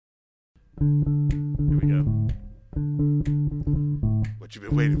Here we go. What you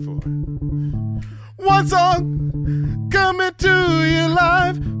been waiting for? One song coming to you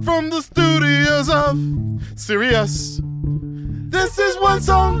live from the studios of Sirius. This is one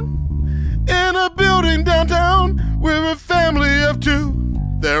song in a building downtown. We're a family of two.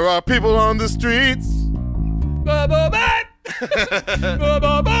 There are people on the streets.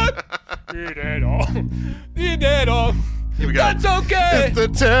 Here we go. That's okay. It's the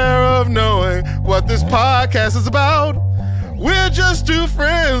terror of knowing what this podcast is about. We're just two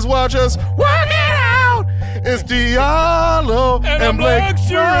friends, watch us work it out. It's Diallo and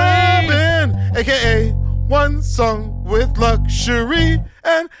LUXXURY. Robin, a.k.a. One Song with Luxury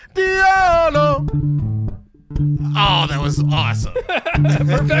and Diallo. Oh, that was awesome.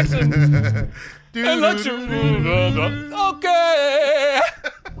 Perfection. And luxury. Okay.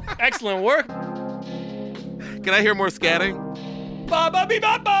 Excellent work. Can I hear more scatting?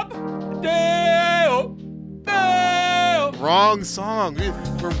 Deo. Deo. Wrong song.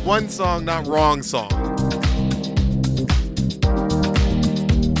 For one song, not wrong song.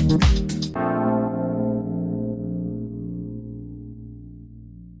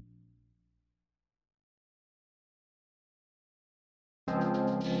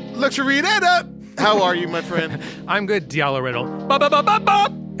 Luxury that up. How are you, my friend? I'm good, Diallo Riddle. Ba-ba-ba-ba-ba.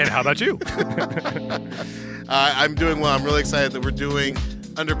 And how about you? I'm doing well. I'm really excited that we're doing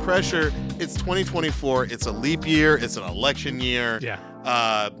Under Pressure. It's 2024. It's a leap year. It's an election year.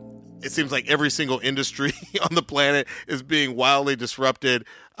 Yeah. It seems like every single industry on the planet is being wildly disrupted.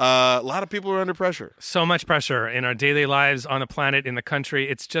 A lot of people are under pressure. So much pressure in our daily lives, on the planet, in the country.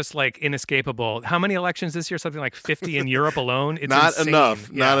 It's just like inescapable. How many elections this year? Something like 50 in Europe alone? It's Not insane. enough.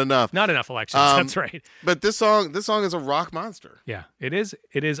 Yeah. Not enough. Not enough elections. That's right. But this song is a rock monster. Yeah, it is.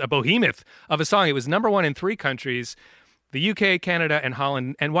 It is a behemoth of a song. It was number one in 3 countries, the UK, Canada, and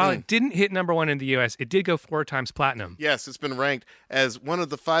Holland. And while it didn't hit number one in the US, it did go 4 times platinum. Yes, it's been ranked as one of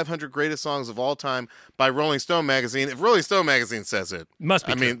the 500 greatest songs of all time by Rolling Stone magazine. If Rolling Stone magazine says it, Must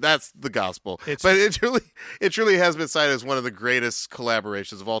be I true. mean, that's the gospel. It's but it truly has been cited as one of the greatest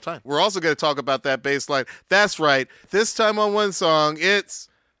collaborations of all time. We're also going to talk about that bass line. That's right. This time on one song, it's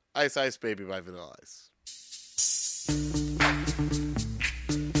Ice Ice Baby by Vanilla Ice.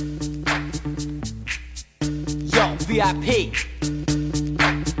 Yo, VIP.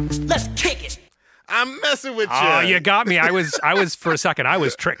 Let's kick it. I'm messing with you. Oh, you got me. I was for a second, I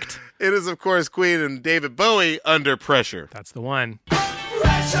was tricked. It is, of course, Queen and David Bowie, Under Pressure. That's the one.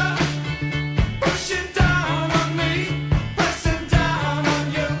 Pressure, pushing down on me, pressing down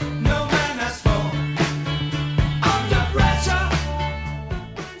on you. No man has fall. Under pressure.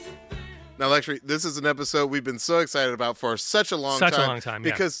 Now, Luxury, this is an episode we've been so excited about for such a long time. Such a long time,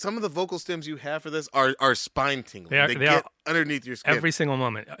 yeah. Because some of the vocal stems you have for this are spine tingling. They They get are underneath your skin. Every single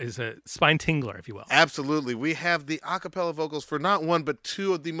moment is a spine tingler, if you will. Absolutely. We have the a cappella vocals for not one, but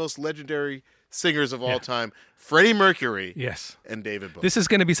 2 of the most legendary singers of all time, Freddie Mercury Yes. and David Bowie. This is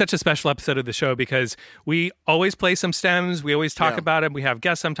going to be such a special episode of the show because we always play some stems. We always talk about them. We have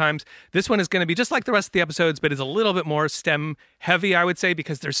guests sometimes. This one is going to be just like the rest of the episodes, but is a little bit more stem heavy, I would say,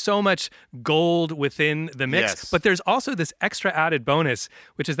 because there's so much gold within the mix. Yes. But there's also this extra added bonus,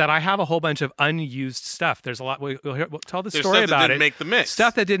 which is that I have a whole bunch of unused stuff. There's a lot. We'll tell the There's story stuff that about didn't it. make the mix.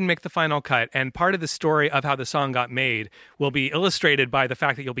 Stuff that didn't make the final cut. And part of the story of how the song got made will be illustrated by the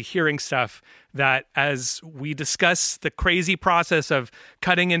fact that you'll be hearing stuff that as we discuss the crazy process of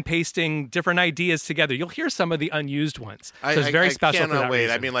cutting and pasting different ideas together, you'll hear some of the unused ones. So it's very special for cannot that wait.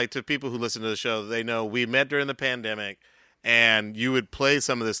 reason. I mean, like, to people who listen to the show, they know we met during the pandemic, and you would play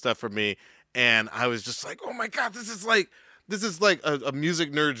some of this stuff for me, and I was just like, oh my God, this is like a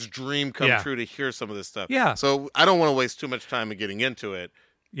music nerd's dream come true to hear some of this stuff. Yeah. So I don't want to waste too much time in getting into it.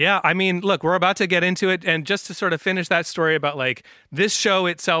 Yeah, I mean, look, we're about to get into it. And just to sort of finish that story about like this show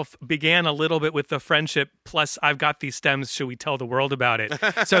itself began a little bit with the friendship. Plus, I've got these stems. Should we tell the world about it?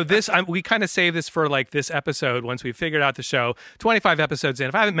 So we kind of save this for like this episode once we figured out the show. 25 episodes in.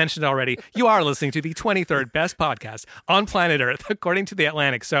 If I haven't mentioned it already, you are listening to the 23rd best podcast on planet Earth, according to The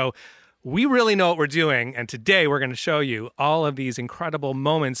Atlantic. So we really know what we're doing, and today we're going to show you all of these incredible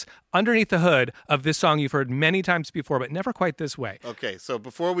moments underneath the hood of this song you've heard many times before, but never quite this way. Okay, so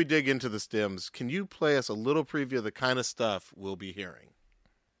before we dig into the stems, can you play us a little preview of the kind of stuff we'll be hearing?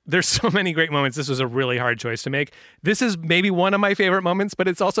 There's so many great moments. This was a really hard choice to make. This is maybe one of my favorite moments, but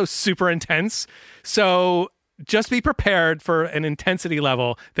it's also super intense. So just be prepared for an intensity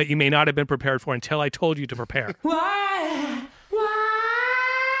level that you may not have been prepared for until I told you to prepare. Why?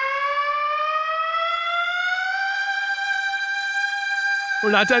 We're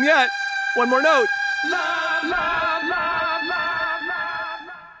not done yet. One more note. La, la, la, la, la,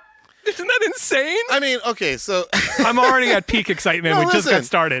 la. Isn't that insane? I mean, okay, so I'm already at peak excitement. No, We just got listen,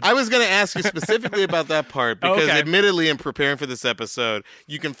 started. I was going to ask you specifically about that part because, Okay. admittedly, in preparing for this episode,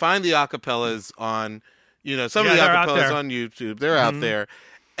 you can find the acapellas on, some of the they're out acapellas there. on YouTube. They're out there,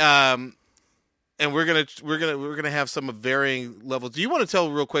 and we're gonna have some of varying levels. Do you want to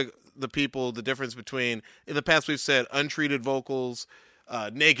tell real quick the people the difference between, in the past we've said untreated vocals,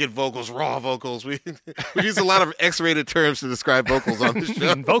 naked vocals, raw vocals. We use a lot of X-rated terms to describe vocals on the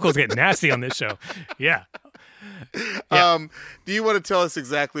show. Vocals get nasty on this show. Yeah. Do you want to tell us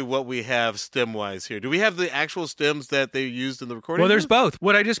exactly what we have stem-wise here? Do we have the actual stems that they used in the recording? Well, there's booth? both.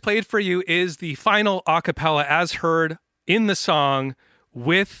 What I just played for you is the final a cappella as heard in the song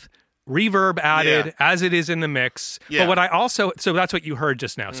with reverb added as it is in the mix. Yeah. But what I also, so that's what you heard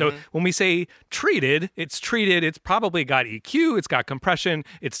just now. So when we say treated, it's probably got EQ, it's got compression,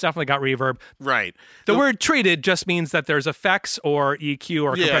 it's definitely got reverb. Right. The word treated just means that there's effects or EQ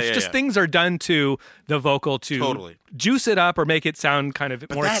or compression. Just things are done to the vocal to juice it up or make it sound kind of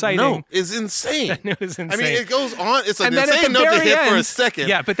more exciting. That note is insane. That note is insane. I mean, it goes on. It's an And then at insane the note to very hit for a end- second.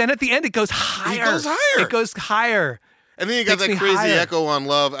 Yeah, but then at the end it goes higher. goes higher. It goes higher. And then you got Takes that me crazy higher. echo on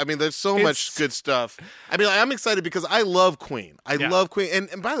Love. I mean, there's so much good stuff. I mean, I'm excited because I love Queen. I love Queen.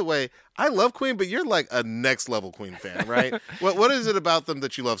 And by the way, I love Queen, but you're like a next level Queen fan, right? What is it about them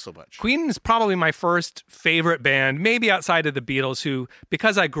that you love so much? Queen is probably my first favorite band, maybe outside of the Beatles, who,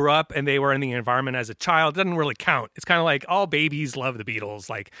 because I grew up and they were in the environment as a child, doesn't really count. It's kind of like all babies love the Beatles.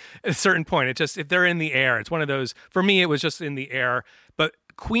 Like at a certain point, it just, if they're in the air, it's one of those, for me, it was just in the air. But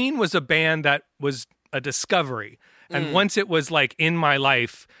Queen was a band that was a discovery. And once it was like in my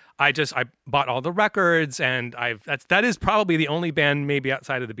life, I bought all the records, and that is probably the only band maybe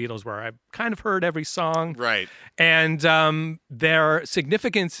outside of the Beatles where I've kind of heard every song. Right. And their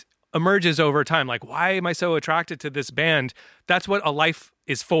significance emerges over time. Like, why am I so attracted to this band? That's what a life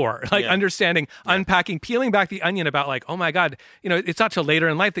is for. Like understanding, unpacking, peeling back the onion about like, oh my God, it's not till later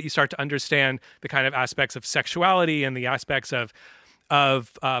in life that you start to understand the kind of aspects of sexuality and the aspects of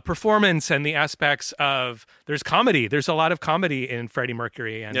performance and the aspects of there's comedy. There's a lot of comedy in Freddie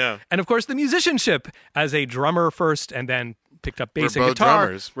Mercury and of course the musicianship as a drummer first and then picked up bass and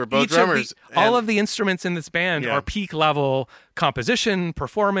guitar. We're both drummers. All of the instruments in this band are peak level composition,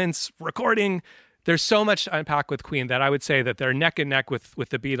 performance, recording. There's so much to unpack with Queen that I would say that they're neck and neck with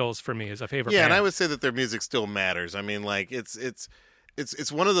the Beatles for me as a favorite band. And I would say that their music still matters. I mean, like it's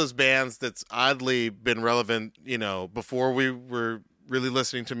one of those bands that's oddly been relevant, before we were really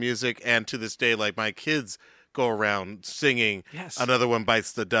listening to music, and to this day, like my kids go around singing Another One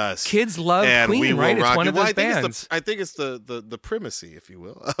Bites the Dust. Kids love and Queen, We Will right? It's Rock one You. of those I think bands. I think it's the primacy, if you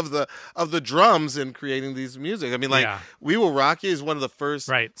will, of the drums in creating these music. I mean, like We Will Rock You is one of the first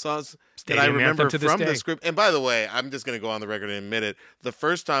songs that I remember from the script. And by the way, I'm just going to go on the record and admit it. The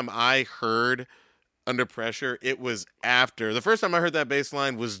first time I heard Under Pressure, it was after. The first time I heard that bass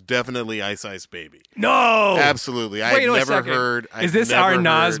line was definitely Ice Ice Baby. No! Absolutely. Wait, I've never heard. Is this our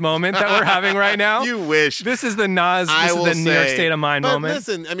Nas moment that we're having right now? You wish. This is the Nas, this is the New York State of Mind moment.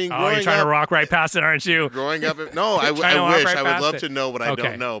 Listen, I mean, you're trying to rock right past it, aren't you? Growing up, no, I wish. I would love to know what I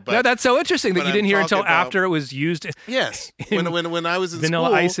don't know. But no, that's so interesting that you didn't hear until about, after it was used. Yes. When I was in Vanilla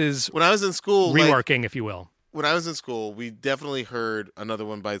school. Ice's when I was in school. reworking, if you will. When I was in school, we definitely heard Another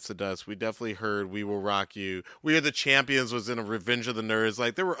One Bites the Dust. We definitely heard We Will Rock You. We Are the Champions was in a Revenge of the Nerds.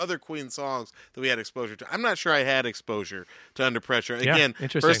 Like, there were other Queen songs that we had exposure to. I'm not sure I had exposure to Under Pressure. Again,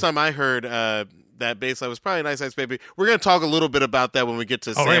 first time I heard that bass line was probably Nice Ice Baby. We're going to talk a little bit about that when we get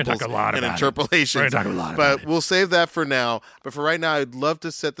to samples and interpolations. We're going to talk a lot about it. But we'll save that for now. But for right now, I'd love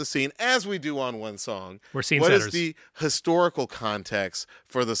to set the scene, as we do on one song. We're scene What setters. is the historical context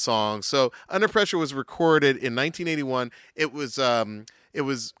for the song? So Under Pressure was recorded in 1981. It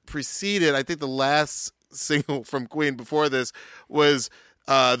was preceded, I think the last single from Queen before this was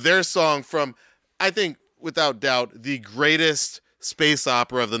their song from, I think, without doubt, the greatest space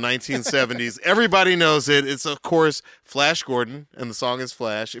opera of the 1970s. Everybody knows it. It's, of course, Flash Gordon, and the song is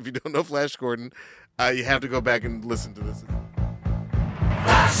Flash. If you don't know Flash Gordon, you have to go back and listen to this.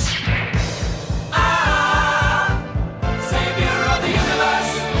 Flash! Savior of the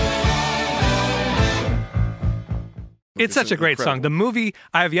universe! It's such a great song. The movie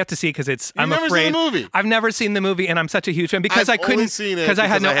I have yet to see because I'm never afraid seen the movie? I've never seen the movie, and I'm such a huge fan because I couldn't seen it because I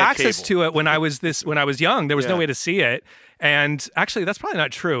had no because I had access cable. to it when I was young. There was no way to see it. And actually, that's probably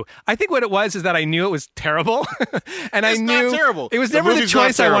not true. I think what it was is that I knew it was terrible, and I knew not terrible. it was The never the movie's not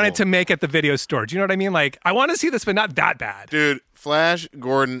choice I wanted terrible. to make at the video store. Do you know what I mean? Like, I want to see this, but not that bad. Dude, Flash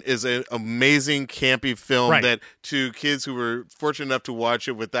Gordon is an amazing campy film that to kids who were fortunate enough to watch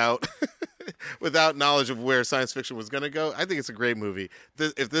it without without knowledge of where science fiction was going to go, I think it's a great movie.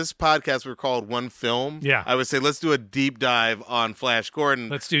 If this podcast were called One Film, I would say let's do a deep dive on Flash Gordon.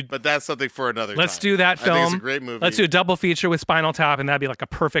 But that's something for another time. Let's do that film. I think it's a great movie. Let's do a double feature with Spinal Tap, and that'd be like a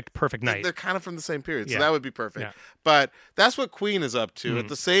perfect night. They're kind of from the same period, so that would be perfect. Yeah. But that's what Queen is up to. At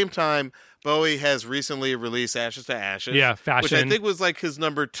the same time, Bowie has recently released Ashes to Ashes. Yeah, Fashion. Which I think was like his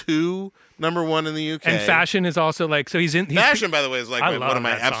number one in the UK. And Fashion is also like, so he's in... Fashion, by the way, is like one of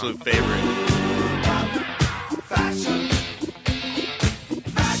my absolute favorites. Fashion.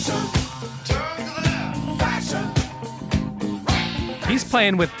 He's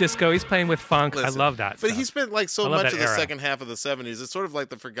playing with disco. He's playing with funk. Listen, I love that. But stuff. he spent like so much of the era. second half of the 70s. It's sort of like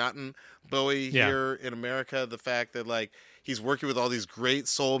the forgotten Bowie here in America. The fact that like he's working with all these great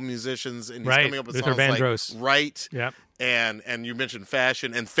soul musicians and he's coming up with Luther songs Vandross. like Right. Yep. And you mentioned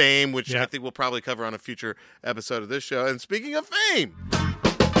Fashion and Fame, which I think we'll probably cover on a future episode of this show. And speaking of fame.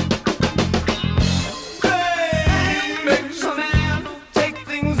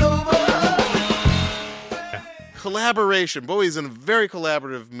 Collaboration. Bowie's in a very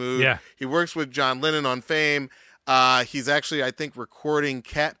collaborative mood. Yeah. He works with John Lennon on Fame. He's actually, I think, recording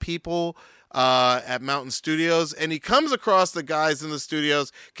Cat People at Mountain Studios. And he comes across the guys in the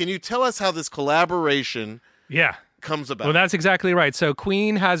studios. Can you tell us how this collaboration comes about? Well, that's exactly right. So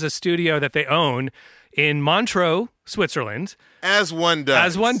Queen has a studio that they own in Montreux, Switzerland. As one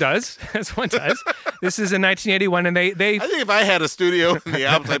does. This is in 1981, and they I think if I had a studio in the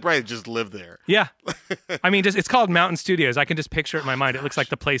Alps, I'd probably just live there. Yeah. I mean, it's called Mountain Studios. I can just picture it in my mind. It looks like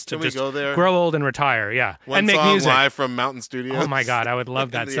the place to just go there? grow old and retire, and make song music. Live from Mountain Studios. Oh, my God. I would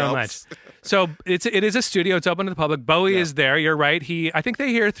love that so Alps. much. So it is a studio. It's open to the public. Bowie is there. You're right. I think they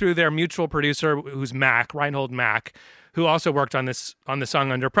hear through their mutual producer, who's Reinhold Mack, who also worked on the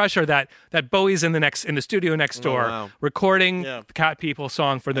song Under Pressure, that Bowie's in the studio next door recording the Cat People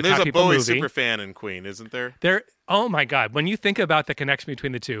song for the Cat People movie. There's a Bowie super fan in Queen, isn't there? Oh my God. When you think about the connection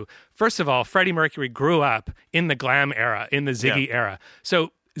between the two, first of all, Freddie Mercury grew up in the glam era, in the Ziggy era.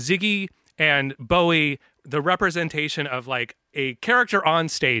 So Ziggy and Bowie, the representation of like a character on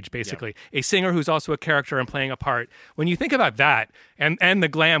stage, basically, a singer who's also a character and playing a part. When you think about that and the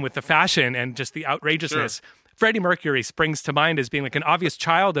glam with the fashion and just the outrageousness, Freddie Mercury springs to mind as being like an obvious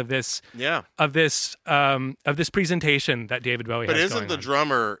child of this presentation that David Bowie has. But isn't the on.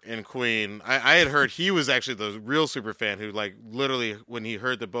 drummer in Queen? I had heard he was actually the real super fan who like literally when he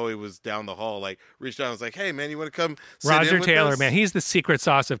heard that Bowie was down the hall, like reached out and was like, "Hey man, you want to come?" Roger with Taylor, us? man, he's the secret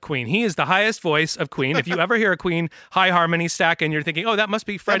sauce of Queen. He is the highest voice of Queen. If you ever hear a Queen high harmony stack and you're thinking, "Oh, that must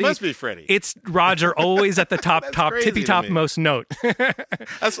be Freddie," That must be Freddie. It's Roger, always at the top, tippy top most note.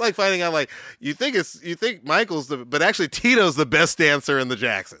 That's like finding out like you think Michael's but actually Tito's the best dancer in the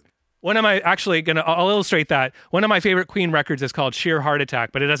Jacksons. I'll illustrate that. One of my favorite Queen records is called Sheer Heart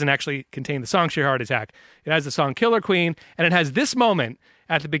Attack, but it doesn't actually contain the song Sheer Heart Attack. It has the song Killer Queen, and it has this moment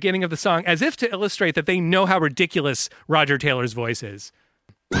at the beginning of the song as if to illustrate that they know how ridiculous Roger Taylor's voice is.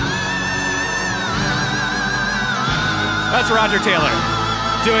 That's Roger Taylor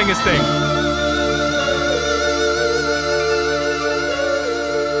doing his thing.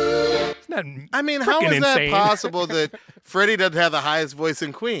 I mean, how is that possible that Freddie doesn't have the highest voice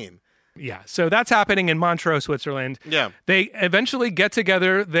in Queen? Yeah, so that's happening in Montreux, Switzerland. Yeah. They eventually get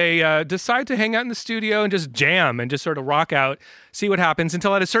together. They decide to hang out in the studio and just jam and just sort of rock out, see what happens,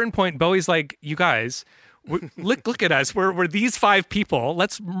 until at a certain point, Bowie's like, you guys, look at us. We're these five people.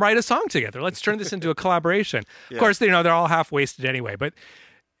 Let's write a song together. Let's turn this into a collaboration. Of course, they're all half-wasted anyway, but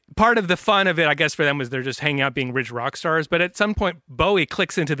part of the fun of it, I guess, for them was they're just hanging out being rich rock stars. But at some point, Bowie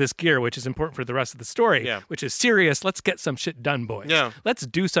clicks into this gear, which is important for the rest of the story, which is serious. Let's get some shit done, boys. Yeah. Let's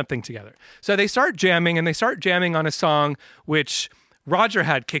do something together. So they start jamming, and they start jamming on a song which Roger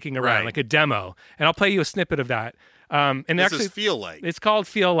had kicking around, like a demo. And I'll play you a snippet of that. And this actually, is Feel Like. It's called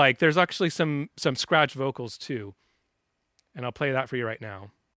Feel Like. There's actually some scratch vocals, too. And I'll play that for you right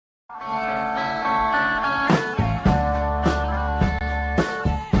now.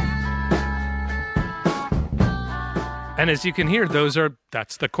 And as you can hear,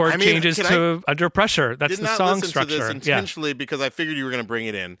 that's the chord changes to Under Pressure. That's the song structure. Did not listen to this intentionally because I figured you were going to bring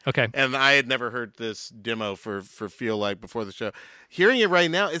it in. Okay. And I had never heard this demo for Feel Like before the show. Hearing it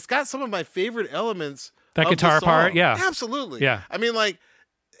right now, it's got some of my favorite elements. That of guitar the song. part, yeah. Absolutely. Yeah. I mean, like,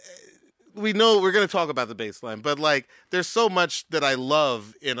 we know we're going to talk about the bass line, but like, there's so much that I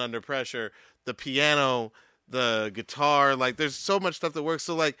love in Under Pressure. The piano, the guitar, like, there's so much stuff that works.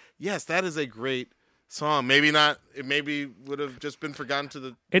 So, like, yes, that is a great song. Maybe not. It maybe would have just been forgotten to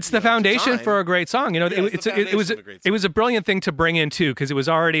the. It's the foundation time. for a great song. You know, it was a brilliant thing to bring in too, because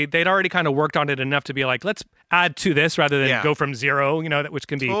they'd already kind of worked on it enough to be like, let's add to this rather than go from zero. You know, which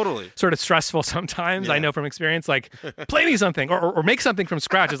can be sort of stressful sometimes. I know from experience. Like, play me something or make something from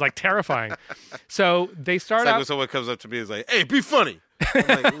scratch is like terrifying. So they start out. When someone comes up to me and is like, "Hey, be funny." I'm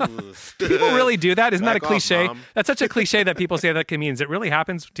like, people really do that? Isn't that a cliche? Off, That's such a cliche that people say that comedians. It really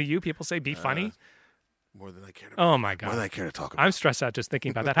happens to you? People say, "Be funny." More than I care to. Oh my God! More than I care to talk about. I'm stressed out just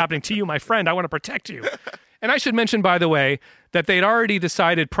thinking about that happening to you, my friend. I want to protect you. And I should mention, by the way, that they'd already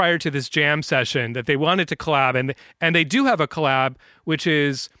decided prior to this jam session that they wanted to collab, and they do have a collab, which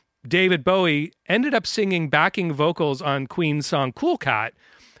is David Bowie ended up singing backing vocals on Queen's song "Cool Cat."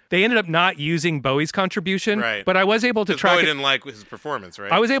 They ended up not using Bowie's contribution, right? But I was able to track. Bowie didn't like his performance,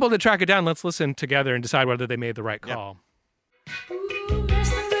 right? I was able to track it down. Let's listen together and decide whether they made the right call.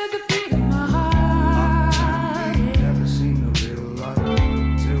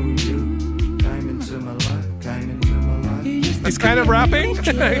 He's kind of rapping,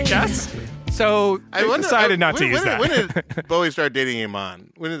 I guess. So I decided not to use that. When did Bowie start dating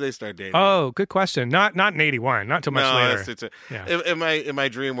Iman? When did they start dating? Oh, good question. Not in '81. Not too much later. In my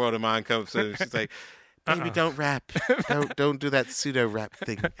dream world, Iman comes and she's like, "Baby, don't rap. Don't do that pseudo rap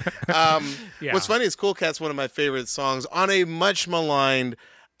thing." What's funny is "Cool Cat's" one of my favorite songs on a much maligned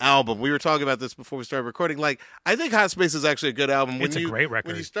album. We were talking about this before we started recording. Like, I think Hot Space is actually a good album. It's a great record.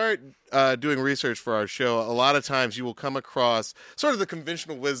 When you start doing research for our show, a lot of times you will come across sort of the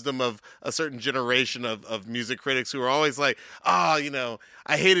conventional wisdom of a certain generation of music critics who are always like, I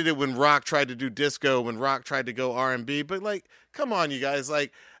hated it when rock tried to do disco, when rock tried to go R&B. But, like, come on, you guys.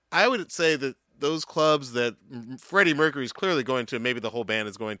 Like, I would say that those clubs that Freddie Mercury's clearly going to, maybe the whole band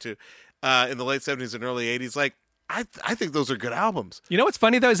is going to, in the late 70s and early 80s, like, I think those are good albums. You know what's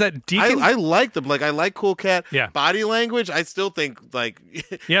funny, though, is that Deacon... I like them. Like, I like Cool Cat. Yeah. Body Language, I still think, like,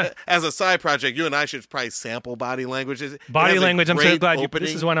 as a side project, you and I should probably sample Body Language. Body Language, I'm so glad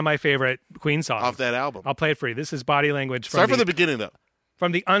this is one of my favorite Queen songs. Off that album. I'll play it for you. This is Body Language. Start from the beginning, though.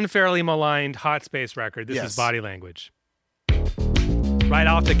 From the unfairly maligned Hot Space record, this is Body Language. Right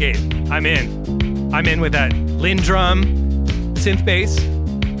off the gate, I'm in with that Lindrum synth bass.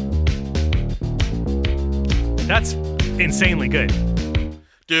 That's insanely good.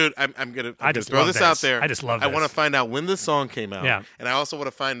 Dude, I'm gonna throw this out there. I just love this. I want to find out when this song came out. Yeah. And I also want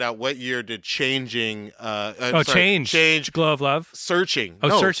to find out what year did Change. Glow of Love. Searching.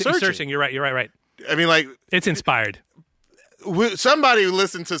 Searching. You're right. I mean, like, it's inspired. Somebody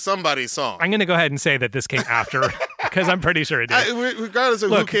listened to somebody's song. I'm going to go ahead and say that this came after because I'm pretty sure it did. Regardless of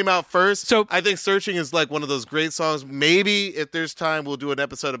who came out first, so I think Searching is like one of those great songs. Maybe if there's time, we'll do an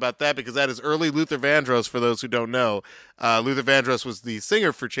episode about that because that is early Luther Vandross, for those who don't know. Luther Vandross was the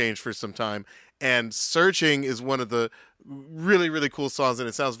singer for Change for some time, and Searching is one of the really, really cool songs, and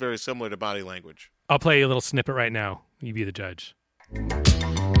it sounds very similar to Body Language. I'll play you a little snippet right now. You be the judge.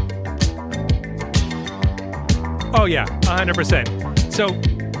 Oh, yeah, 100%. So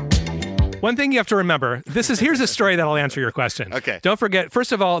one thing you have to remember, here's a story that'll answer your question. Okay. Don't forget,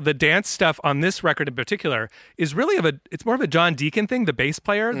 first of all, the dance stuff on this record in particular is really it's more of a John Deacon thing, the bass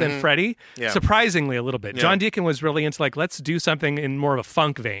player, than Freddie. Yeah. Surprisingly, a little bit. Yeah. John Deacon was really into, like, let's do something in more of a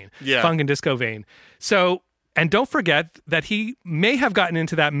funk vein, funk and disco vein. So, and don't forget that he may have gotten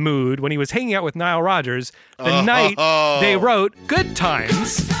into that mood when he was hanging out with Nile Rodgers the night they wrote Good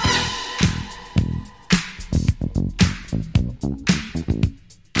Times.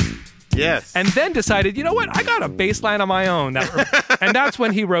 Yes. And then decided, you know what? I got a bass line on my own. And that's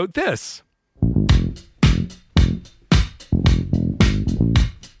when he wrote this.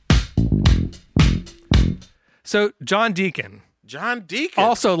 So John Deacon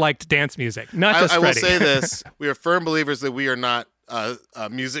also liked dance music, not just Freddie. I will say this. We are firm believers that we are not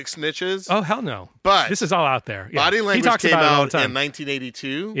music snitches. Oh, hell no. But this is all out there. Yeah. Body Language came out in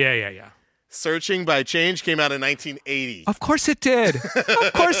 1982. Yeah. Searching by Change came out in 1980. Of course it did.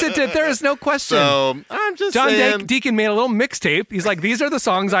 There is no question. So I'm just saying. John Deacon made a little mixtape. He's like, these are the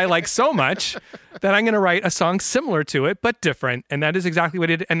songs I like so much that I'm going to write a song similar to it, but different. And that is exactly what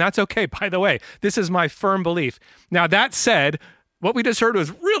it did. And that's okay, by the way. This is my firm belief. Now, that said, what we just heard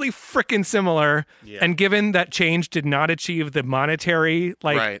was really freaking similar. Yeah. And given that Change did not achieve the monetary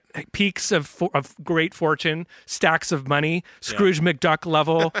peaks of great fortune, stacks of money, Scrooge McDuck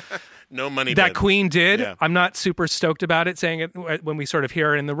level. No money that Queen did. Yeah. I'm not super stoked about it, saying it when we sort of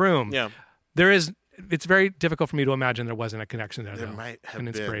hear it in the room. Yeah. It's very difficult for me to imagine there wasn't a connection there. There might have an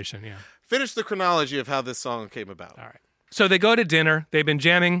inspiration, yeah. Finish the chronology of how this song came about. All right. So they go to dinner. They've been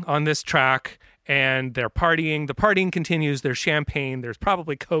jamming on this track, and they're partying. The partying continues. There's champagne. There's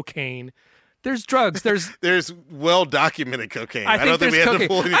probably cocaine. There's drugs. There's well-documented cocaine. I don't think we had to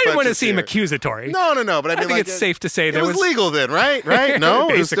pull any I didn't want to punches seem here. accusatory. No. But I mean, think it's safe to say it was legal then, right? Right? No,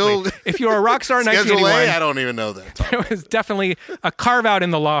 it was basically. still If you were a rock star in Schedule 1981, A. I don't even know that. there was definitely a carve out in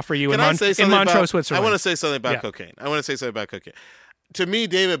the law for you in Montreux, Switzerland. I want to say something about cocaine. To me,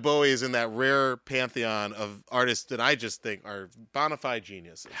 David Bowie is in that rare pantheon of artists that I just think are bona fide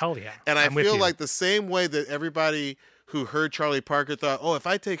geniuses. Hell yeah. And I feel like the same way that everybody who heard Charlie Parker thought, oh, if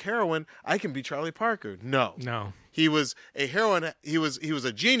I take heroin, I can be Charlie Parker. No. He was a heroin. He was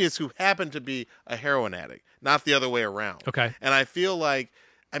a genius who happened to be a heroin addict, not the other way around. Okay. And I feel like,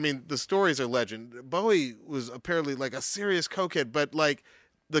 I mean, the stories are legend. Bowie was apparently like a serious cokehead, but like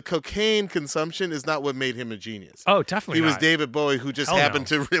the cocaine consumption is not what made him a genius. Oh, definitely He was not. David Bowie who just happened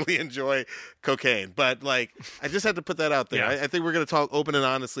to really enjoy cocaine. But like, I just had to put that out there. Yeah. I think we're going to talk open and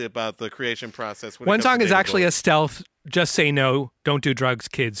honestly about the creation process. One song is actually a stealth, just say no, don't do drugs,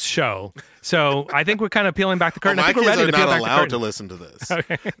 kids show. So I think we're kind of peeling back the curtain. I think we're ready to peel back the curtain. My kids are not allowed to listen to this.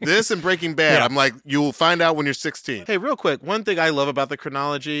 Okay. This and Breaking Bad, I'm like, you'll find out when you're 16. Hey, real quick, one thing I love about the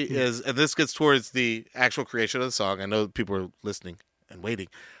chronology is, and this gets towards the actual creation of the song. I know people are listening and waiting.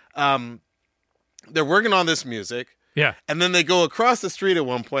 They're working on this music. Yeah. And then they go across the street at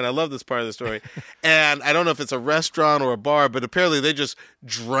one point. I love this part of the story. And I don't know if it's a restaurant or a bar, but apparently they just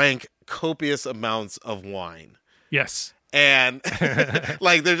drank copious amounts of wine. Yes. And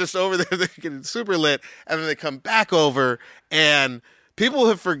like they're just over there, they're getting super lit. And then they come back over and people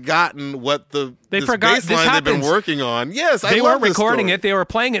have forgotten what this baseline they've been working on. Yes, they weren't recording it. They were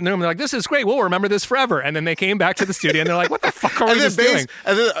playing it in the room. They're like, this is great. We'll remember this forever. And then they came back to the studio and they're like, what the fuck are we just doing?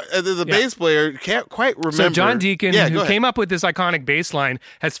 And then the bass player can't quite remember. So John Deacon, who came up with this iconic bass line,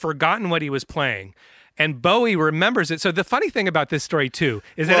 has forgotten what he was playing. And Bowie remembers it. So the funny thing about this story, too,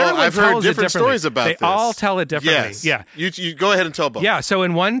 is that everyone I've tells heard different it differently. stories about they this. all tell it differently. Yes. Yeah. You go ahead and tell both. Yeah. So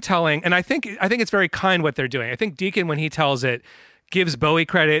in one telling, and I think it's very kind what they're doing. I think Deacon, when he tells it, gives Bowie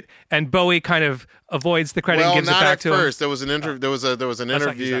credit, and Bowie kind of avoids the credit and gives it back to him. Well, not at first. There was an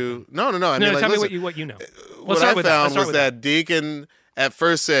interview. No. I mean, tell listen, me what you know. What I found was that Deacon at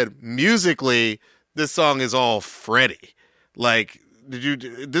first said musically, this song is all Freddie. Like,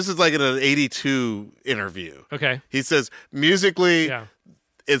 this is like in an 82 interview. Okay. He says musically,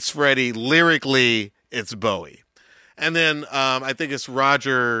 it's Freddie. Lyrically, it's Bowie. And then I think it's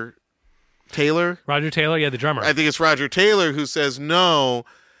Roger Taylor, the drummer. I think it's Roger Taylor who says, no,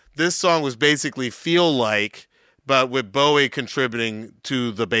 this song was basically Feel Like, but with Bowie contributing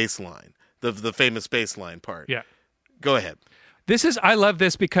to the bass line, the famous bass line part. Yeah. Go ahead. I love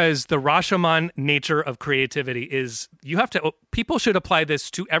this because the Rashomon nature of creativity is people should apply this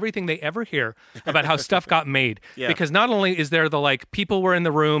to everything they ever hear about how stuff got made. Yeah. Because not only is there people were in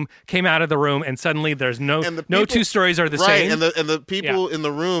the room, came out of the room, and suddenly there's no two stories are the same. Right, and the people in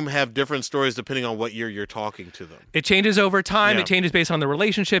the room have different stories depending on what year you're talking to them. It changes over time. Yeah. It changes based on the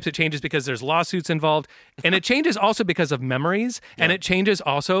relationships. It changes because there's lawsuits involved. And it changes also because of memories. Yeah. And it changes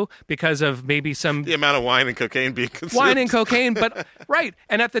also because of maybe the amount of wine and cocaine being consumed. Wine and cocaine, but right.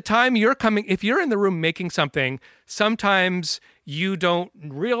 And at the time if you're in the room making something, sometimes you don't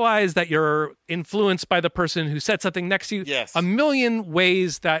realize that you're influenced by the person who said something next to you. Yes. A million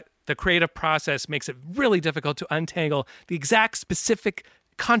ways that the creative process makes it really difficult to untangle the exact specific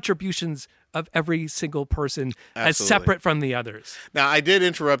contributions of every single person as separate from the others. Now, I did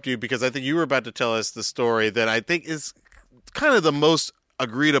interrupt you because I think you were about to tell us the story that I think is kind of the most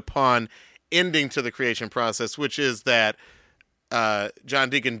agreed upon ending to the creation process, which is that John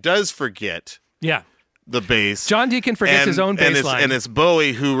Deacon does forget the bass. John Deacon forgets his own bass line. And it's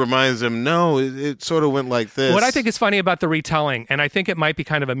Bowie who reminds him, no, it sort of went like this. What I think is funny about the retelling, and I think it might be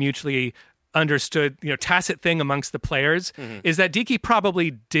kind of a mutually understood, tacit thing amongst the players, is that Deaky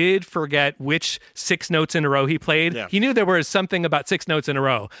probably did forget which 6 notes in a row he played. Yeah. He knew there was something about 6 notes in a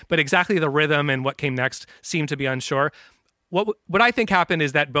row, but exactly the rhythm and what came next seemed to be unsure. What I think happened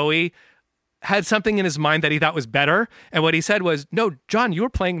is that Bowie had something in his mind that he thought was better, and what he said was, no, John, you were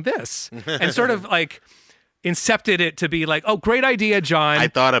playing this, and sort of like incepted it to be like, oh, great idea, John. I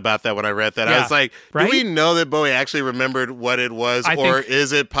thought about that when I read that. Yeah. I was like, do we know that Bowie actually remembered what it was, or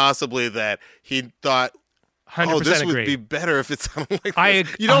is it possibly that he thought, 100% this agree. would be better if it sounded like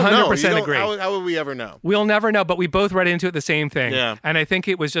this? You don't 100% know. Agree. How would we ever know? We'll never know, but we both read into it the same thing. Yeah. And I think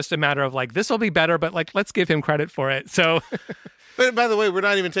it was just a matter of like, this will be better, but like, let's give him credit for it. So... But by the way, we're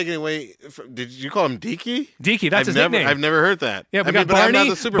not even taking away. Did you call him Deaky? Deaky, that's his nickname. I've never heard that. Yeah, we got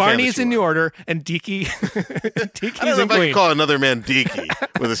Barney. Barney's in the order, and Deaky. Deaky's I don't know if I can call another man Deaky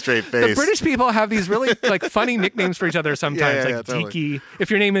with a straight face. The British people have these really like funny nicknames for each other sometimes, like Deaky. Totally. If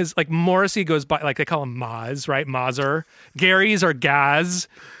your name is like Morrissey, goes by like they call him Moz, right? Mozer. Gary's or Gaz.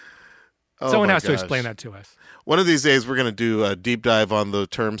 Someone my has to gosh. explain that to us. One of these days, we're going to do a deep dive on the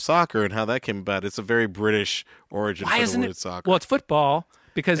term soccer and how that came about. It's a very British origin Why for isn't the word it? soccer. Well, it's football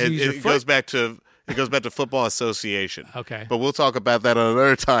because you use your It foot. goes back to Football Association. Okay. But we'll talk about that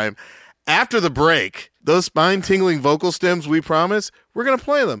another time. After the break, those spine-tingling vocal stems we promise, we're going to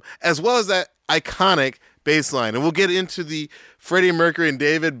play them, as well as that iconic bass line. And we'll get into the Freddie Mercury and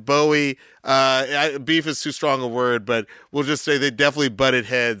David Bowie. Beef is too strong a word, but we'll just say they definitely butted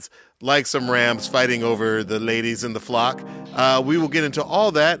heads like some rams fighting over the ladies in the flock. We will get into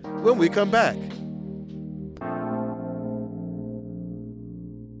all that when we come back.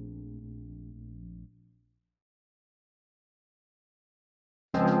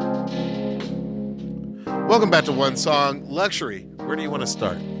 Welcome back to One Song Luxury. Where do you want to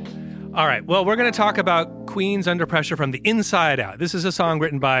start? All right. Well, we're going to talk about Queen's Under Pressure from the Inside Out. This is a song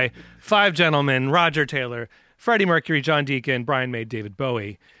written by five gentlemen: Roger Taylor, Freddie Mercury, John Deacon, Brian May, David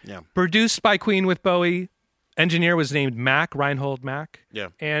Bowie. Yeah. Produced by Queen with Bowie. Engineer was named Reinhold Mack. Yeah.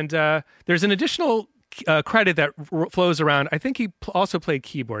 And there's an additional credit that flows around. I think he also played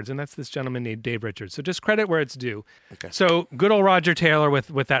keyboards, and that's this gentleman named Dave Richards. So just credit where it's due. Okay. So good old Roger Taylor with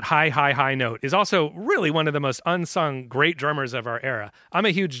that high note is also really one of the most unsung great drummers of our era. I'm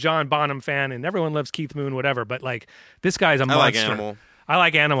a huge John Bonham fan, and everyone loves Keith Moon, whatever. But like this guy's a monster. like Animal. I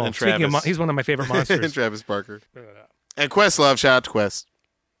like Animal. And Speaking of, Travis. he's one of my favorite And monsters. Travis Barker. And Questlove. Shout out to Quest.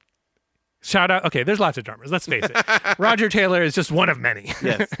 Shout out. Okay, there's lots of drummers. Let's face it. Roger Taylor is just one of many.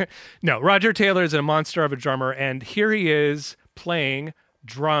 Yes. No, Roger Taylor is a monster of a drummer, and here he is playing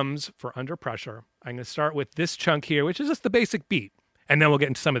drums for Under Pressure. I'm going to start with this chunk here, which is just the basic beat, and then we'll get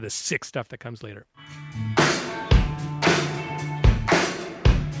into some of the sick stuff that comes later.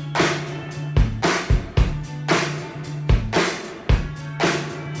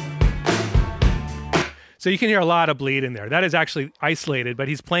 So you can hear a lot of bleed in there. That is actually isolated, but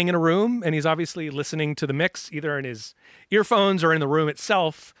he's playing in a room, and he's obviously listening to the mix either in his earphones or in the room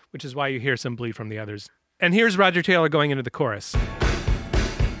itself, which is why you hear some bleed from the others. And here's Roger Taylor going into the chorus.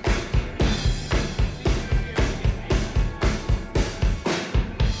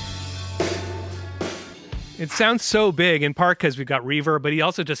 It sounds so big, in part because we've got reverb, but he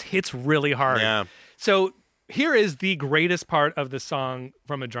also just hits really hard. Yeah. So here is the greatest part of the song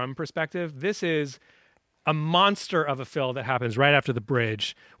from a drum perspective. This is a monster of a fill that happens right after the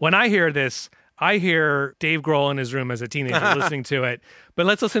bridge. When I hear this, I hear Dave Grohl in his room as a teenager listening to it. But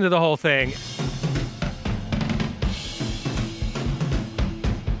let's listen to the whole thing.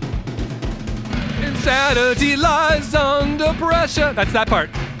 Insanity lies under pressure. That's that part.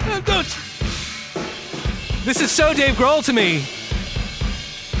 This is so Dave Grohl to me.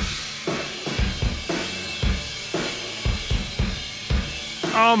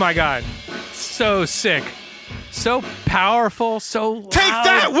 Oh my God. So sick. So powerful, so loud. Take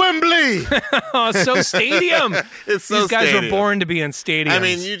that, Wembley! Oh, so stadium. It's so These guys stadium. were born to be in stadiums. I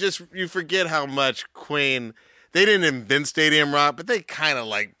mean, you forget how much Queen, they didn't invent stadium rock, but they kind of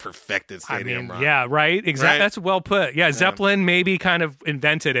like perfected stadium rock. Yeah, right? Exactly. Right? That's well put. Yeah, Zeppelin maybe kind of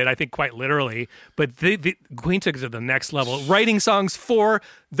invented it, I think quite literally, but the Queen took it to the next level, writing songs for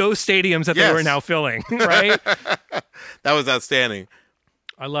those stadiums that they Yes. were now filling, right? That was outstanding.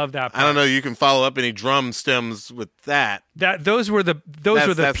 I love that part. I don't know, you can follow up any drum stems with that. Those were the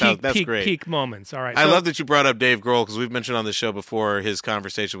That's great. peak moments. All right. I so- love that you brought up Dave Grohl because we've mentioned on the show before his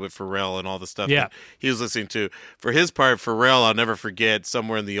conversation with Pharrell and all the stuff Yeah. that he was listening to. For his part, Pharrell, I'll never forget,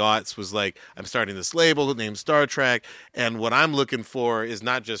 somewhere in the aughts was like, I'm starting this label named Star Trek, and what I'm looking for is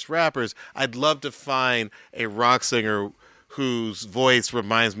not just rappers. I'd love to find a rock singer whose voice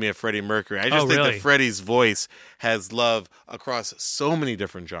reminds me of Freddie Mercury. I just think really? that Freddie's voice has love across so many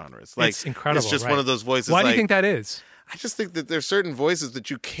different genres. Like, It's incredible, It's just right. one of those voices. Why do like, you think that is? I just think that there's certain voices that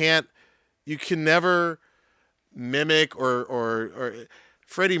you can never mimic or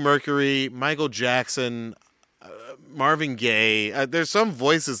Freddie Mercury, Michael Jackson, Marvin Gaye. There's some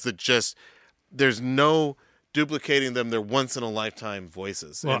voices that just, there's no duplicating them. They're once in a lifetime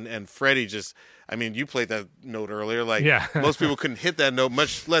voices. Well- And Freddie just, I mean, you played that note earlier. Like, Yeah. most people couldn't hit that note,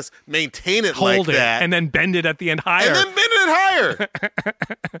 much less maintain it Hold like it that. and then bend it at the end higher. And then bend it higher.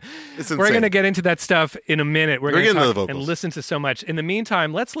 It's insane. We're going to get into that stuff in a minute. We're going getting to to talk the and vocals. listen to so much. In the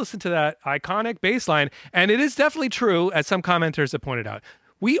meantime, let's listen to that iconic bass line. And it is definitely true, as some commenters have pointed out.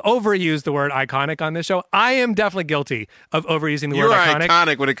 We overuse the word iconic on this show. I am definitely guilty of overusing the You're word iconic.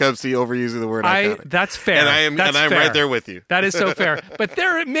 iconic when it comes to overusing the word iconic. That's fair. And That's I'm fair. right there with you. That is so fair. But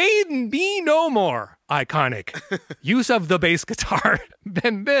there may be no more iconic use of the bass guitar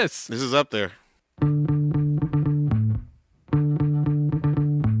than this. This is up there.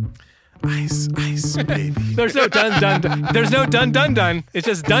 Ice, ice. Yes, baby. There's no dun dun dun. There's no dun dun dun. It's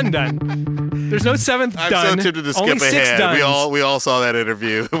just dun dun. There's no seventh I'm dun. so tempted to Only skip 6 ahead. duns. We all saw that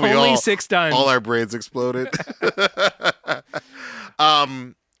interview. Only 6 duns. All our brains exploded. I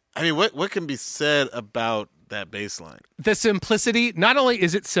mean, what can be said about that bass line? The simplicity, not only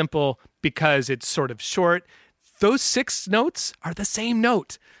is it simple because it's sort of short, those 6 notes are the same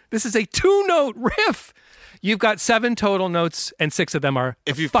note. This is a 2-note riff. You've got 7 total notes, and 6 of them are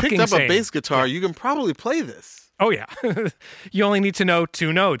If you've fucking picked up same. a bass guitar, you can probably play this. Oh, yeah. You only need to know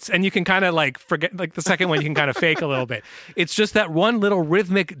 2 notes, and you can kind of like forget, like the second one, you can kind of fake a little bit. It's just that one little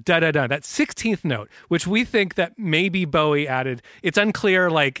rhythmic da-da-da, that 16th note, which we think that maybe Bowie added. It's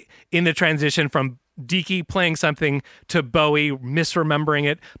unclear, like, in the transition from Deaky playing something to Bowie misremembering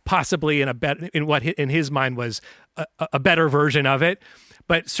it, possibly in what in his mind was a better version of it.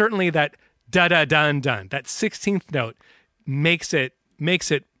 But certainly that da-da-dun-dun, that 16th note makes it,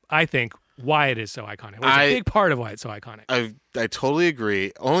 I think, why it is so iconic. It's a big part of why it's so iconic. I totally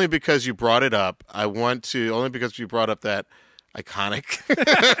agree. Only because you brought it up. Only because you brought up that iconic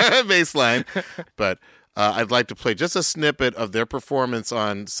bass line. But I'd like to play just a snippet of their performance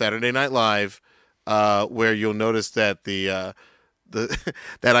on Saturday Night Live, where you'll notice that that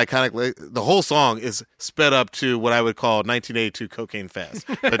iconic, the whole song is sped up to what I would call 1982 cocaine fast.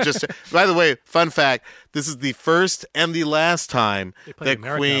 But just by the way, fun fact: this is the first and the last time that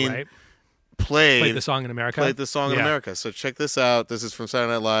America, Queen right? played the song in America. Played the song in America. So check this out. This is from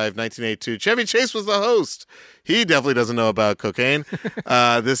Saturday Night Live, 1982. Chevy Chase was the host. He definitely doesn't know about cocaine.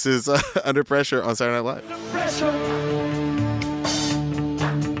 This is Under Pressure on Saturday Night Live.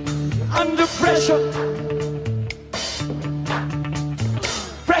 Under pressure.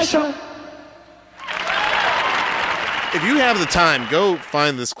 Pressure. If you have the time, go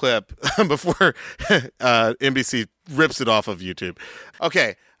find this clip before NBC rips it off of YouTube.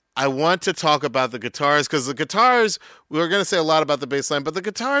 Okay. I want to talk about the guitars because the guitars, we were going to say a lot about the bass line, but the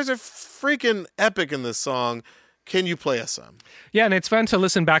guitars are freaking epic in this song. Can you play us some? Yeah, and it's fun to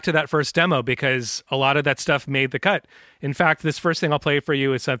listen back to that first demo because a lot of that stuff made the cut. In fact, this first thing I'll play for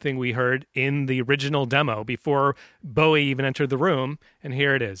you is something we heard in the original demo before Bowie even entered the room, and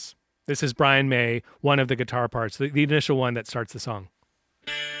here it is. This is Brian May, one of the guitar parts, the initial one that starts the song.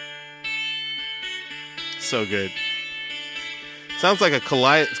 So good. Sounds like a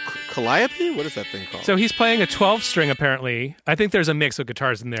calliope? What is that thing called? So he's playing a 12-string, apparently. I think there's a mix of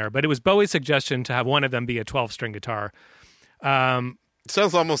guitars in there, but it was Bowie's suggestion to have one of them be a 12-string guitar.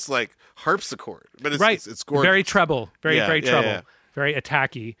 Sounds almost like harpsichord, but it's, right. it's gorgeous. Very treble, very treble, very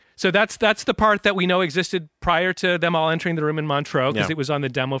attacky. So that's the part that we know existed prior to them all entering the room in Montreux, because it was on the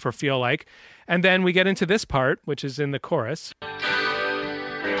demo for Feel Like. And then we get into this part, which is in the chorus.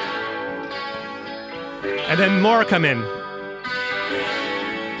 And then more come in.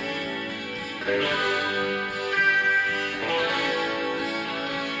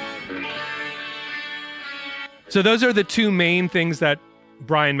 So those are the 2 main things that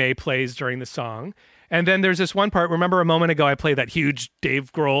Brian May plays during the song. And then there's this one part. Remember a moment ago I played that huge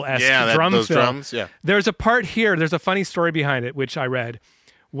Dave Grohl-esque drum those fill? drums, yeah. There's a part here, there's a funny story behind it, which I read,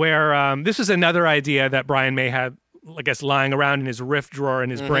 where this is another idea that Brian May had, I guess, lying around in his riff drawer in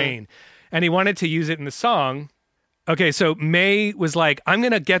his brain. And he wanted to use it in the song. Okay, so May was like, I'm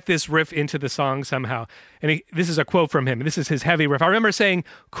going to get this riff into the song somehow. And this is a quote from him. This is his heavy riff. I remember saying,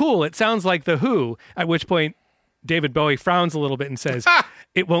 cool, it sounds like The Who, at which point David Bowie frowns a little bit and says,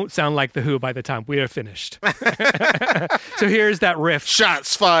 it won't sound like The Who by the time we are finished. So here's that riff.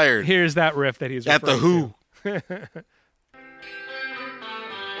 Shots fired. Here's that riff that he's at The Who. And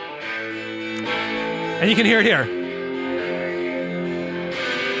you can hear it here.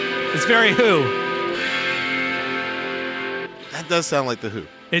 It's very Who. That does sound like The Who.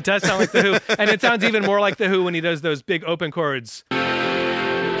 It does sound like The Who. And it sounds even more like The Who when he does those big open chords.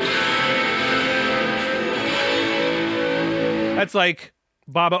 That's like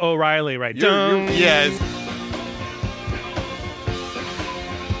Baba O'Reilly, right? Yeah.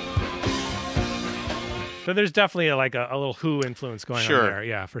 So there's definitely like a little Who influence going on there.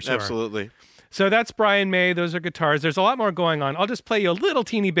 Yeah, for sure. Absolutely. So that's Brian May. Those are guitars. There's a lot more going on. I'll just play you a little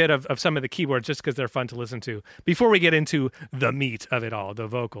teeny bit of some of the keyboards just because they're fun to listen to before we get into the meat of it all, the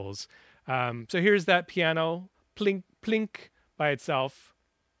vocals. So here's that piano, plink, plink, by itself.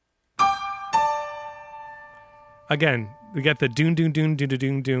 Again, we get the doon, doon, doon, doon,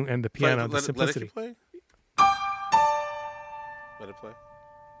 doon, doon, and the piano, the simplicity. Let it play.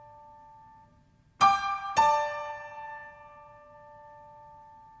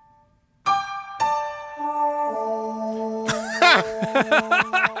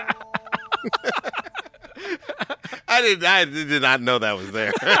 I did not know that was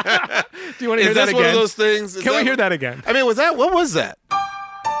there. Do you want to hear Is that this again? one of those things? Can we hear that again? I mean, what was that?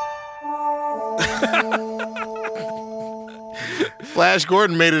 Flash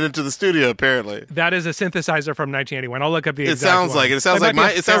Gordon made it into the studio, apparently. That is a synthesizer from 1981. I'll look up the exact It sounds one. like it. It sounds like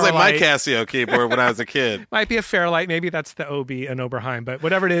my Casio keyboard when I was a kid. Might be a Fairlight. Maybe that's the OB and Oberheim, but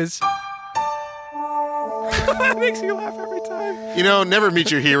whatever it is. That makes you laugh every time. You know, never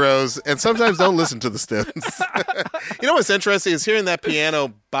meet your heroes, and sometimes don't listen to the Stems. You know what's interesting is hearing that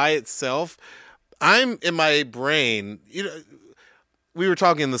piano by itself. I'm in my brain, you know, we were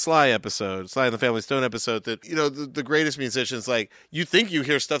talking in the Sly and the Family Stone episode, that, you know, the greatest musicians, like, you think you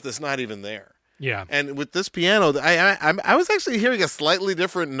hear stuff that's not even there. Yeah. And with this piano, I was actually hearing a slightly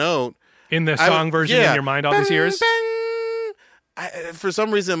different note. In the song version in your mind all these years? For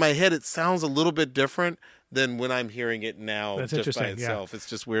some reason in my head, it sounds a little bit different than when I'm hearing it now. That's just by interesting, itself. It's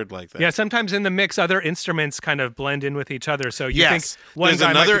just weird like that. Yeah, sometimes in the mix, other instruments kind of blend in with each other. So you Yes. think one There's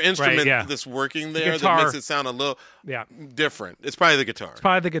guy another might be, instrument right, yeah. that's working there that guitar. makes it sound a little Yeah. different. It's probably the guitar.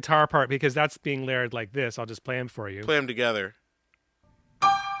 Probably the guitar part, because that's being layered like this. I'll just play them for you. Play them together.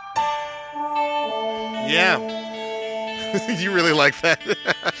 Yeah. You really like that.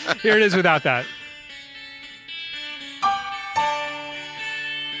 Here it is without that.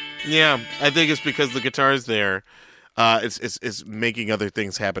 Yeah, I think it's because the guitar's there. It's making other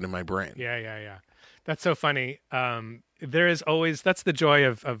things happen in my brain. Yeah. That's so funny. There is always, that's the joy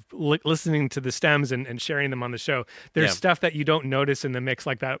of listening to the stems and sharing them on the show. There's stuff that you don't notice in the mix,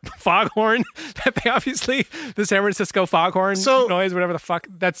 like that foghorn that they obviously, the San Francisco foghorn noise, whatever the fuck.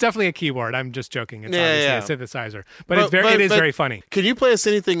 That's definitely a keyboard. I'm just joking. It's obviously a synthesizer. But it is very funny. Can you play us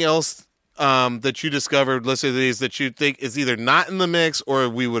anything else that you discovered listening to these that you think is either not in the mix or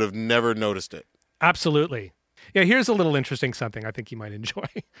we would have never noticed it? Absolutely. Yeah, here's a little interesting something I think you might enjoy.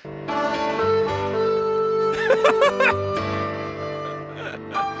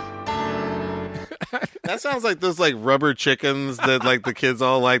 That sounds like those like rubber chickens that like the kids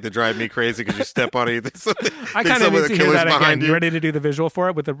all like that drive me crazy because you step on it. I kind of need to hear that again. You ready to do the visual for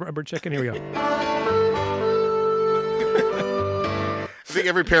it with the rubber chicken? Here we go. I think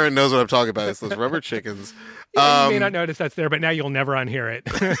every parent knows what I'm talking about. It's those rubber chickens. Yeah, you may not notice that's there, but now you'll never unhear it.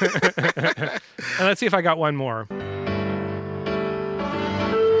 And let's see if I got one more.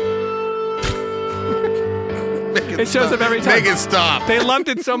 It shows up every time. Make it stop. They lumped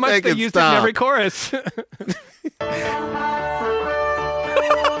it so much they used it in every chorus. All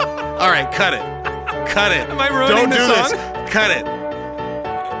right, cut it. Cut it. Am I ruining the song? This. Cut it.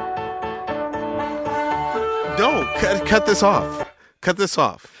 Don't. Cut this off. Cut this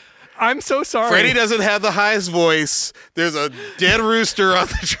off. I'm so sorry. Freddie doesn't have the highest voice. There's a dead rooster on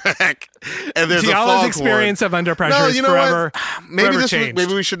the track, and there's a foghorn. experience of Under Pressure is forever. Maybe changed.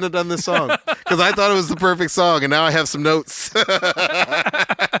 maybe we shouldn't have done this song because I thought it was the perfect song, and now I have some notes.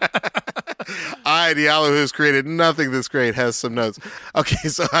 Diallo, who's created nothing this great, has some notes. Okay,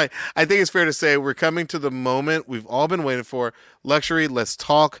 so I think it's fair to say we're coming to the moment we've all been waiting for. Luxury, let's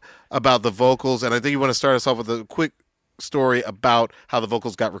talk about the vocals, and I think you want to start us off with a quick story about how the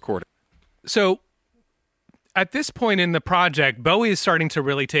vocals got recorded. So at this point in the project, Bowie is starting to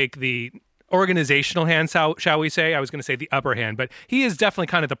really take the organizational hand, shall we say. I was going to say the upper hand, but he is definitely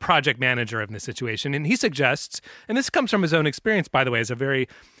kind of the project manager of this situation. And he suggests, and this comes from his own experience, by the way, as a very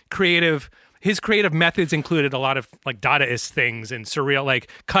creative, his creative methods included a lot of like Dadaist things and surreal, like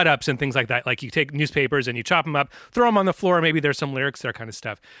cut-ups and things like that. Like you take newspapers and you chop them up, throw them on the floor. Maybe there's some lyrics there, kind of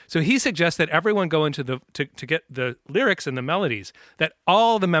stuff. So he suggests that everyone go into to get the lyrics and the melodies, that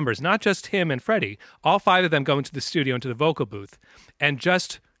all the members, not just him and Freddie, all five of them go into the studio, into the vocal booth, and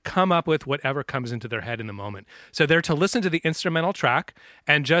just come up with whatever comes into their head in the moment. So they're to listen to the instrumental track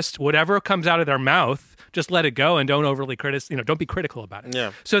and just whatever comes out of their mouth, just let it go and don't overly don't be critical about it.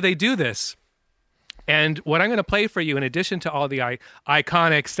 Yeah. So they do this. And what I'm going to play for you, in addition to all the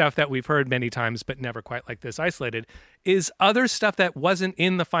iconic stuff that we've heard many times, but never quite like this isolated, is other stuff that wasn't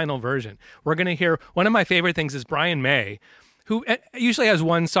in the final version. We're going to hear, one of my favorite things is Brian May, who usually has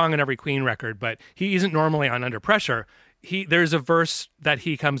one song on every Queen record, but he isn't normally on Under Pressure. There's a verse that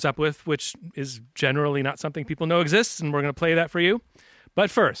he comes up with, which is generally not something people know exists, and we're going to play that for you.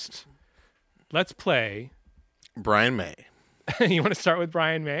 But first, let's play Brian May. You want to start with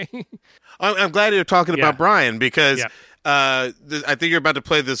Brian May? I'm glad you're talking about Brian because I think you're about to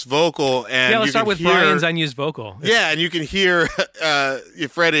play this vocal. And let's start with Brian's unused vocal. And you can hear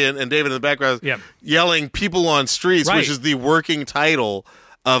Freddie and David in the background yelling "People on Streets," which is the working title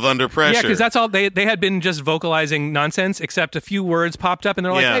of Under Pressure. Yeah, because that's all they had been just vocalizing nonsense, except a few words popped up, and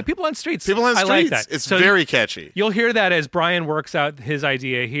they're like, "Hey, people on streets." People on streets. I like that. It's very catchy. You'll hear that as Brian works out his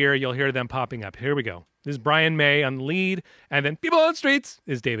idea here. You'll hear them popping up. Here we go. This is Brian May on the lead, and then "People on Streets"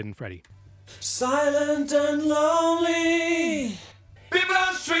 is David and Freddie. Silent and lonely. People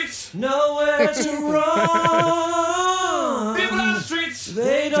on the streets. Nowhere to run. People on the streets.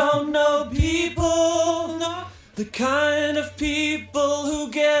 They don't know people. No. The kind of people who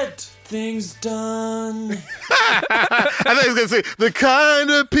get things done. I thought he was going to say, the kind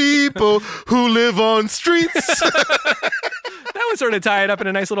of people who live on streets. That would sort of tie it up in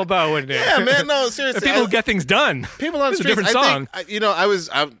a nice little bow, wouldn't it? Yeah, man, no, seriously. People who get things done. People on It's a streets. different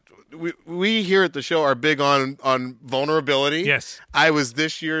song. We here at the show are big on vulnerability. Yes. I was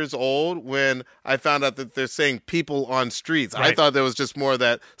this year's old when I found out that they're saying people on streets. I Right. thought there was just more of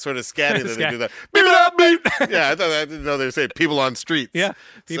that sort of scatting that they Scat. do that. People on beat. Yeah, I didn't know they were saying people on streets. Yeah,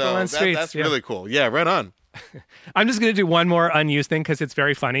 people So on streets, That's yeah. really cool. Yeah, right on. I'm just going to do one more unused thing because it's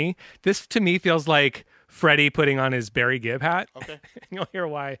very funny. This, to me, feels like Freddie putting on his Barry Gibb hat. Okay. You'll hear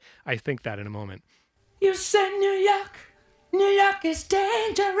why I think that in a moment. You said New York is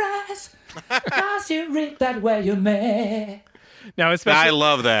dangerous. Cause you read that way you may. Now, especially... I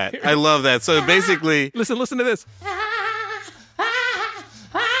love that. I love that. So basically, Listen to this.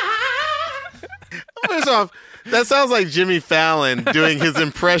 first off, that sounds like Jimmy Fallon doing his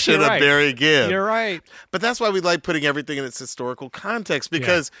impression You're of right. Barry Gibb. You're right. But that's why we like putting everything in its historical context,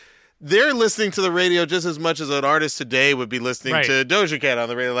 because they're listening to the radio just as much as an artist today would be listening Right. to Doja Cat on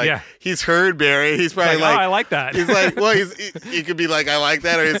the radio. Like, Yeah. he's heard Barry. He's probably Like, like, oh, I like that. He's like, well, he could be like, I like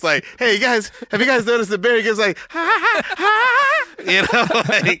that. Or it's like, hey, guys, have you guys noticed that Barry Gibb's like, ha, ha, ha? You know,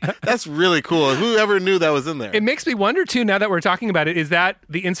 like, that's really cool. Whoever knew that was in there? It makes me wonder, too, now that we're talking about it, is that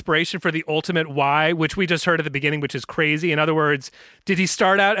the inspiration for the ultimate why, which we just heard at the beginning, which is crazy? In other words, did he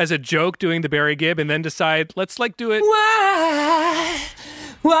start out as a joke doing the Barry Gibb and then decide, let's like do it? Why?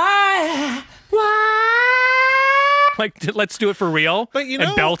 Like, let's do it for real But you know,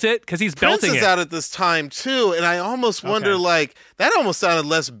 and belt it? Because he's Prince belting is it. out at this time too, and I almost wonder, like, that almost sounded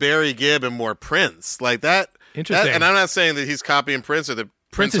less Barry Gibb and more Prince, like that. Interesting. And I'm not saying that he's copying Prince or that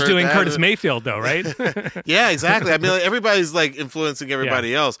Prince is heard doing that. Curtis Mayfield, though, right? Yeah, exactly. I mean, like, everybody's like influencing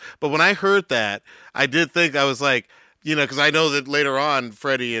everybody else, but when I heard that, I did think, I was like, you know, because I know that later on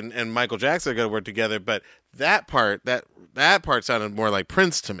Freddie and Michael Jackson are going to work together, but that part sounded more like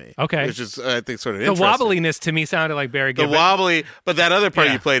Prince to me. Okay. Which is, I think, sort of The interesting. wobbliness to me sounded like Barry The Gibb. wobbly, but that other part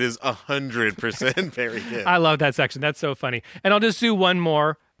Yeah. you played is 100% Barry Gibb. I love that section. That's so funny. And I'll just do one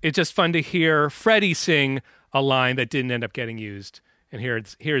more. It's just fun to hear Freddie sing a line that didn't end up getting used. And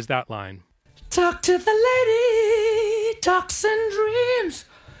here's that line. Talk to the lady, talks and dreams.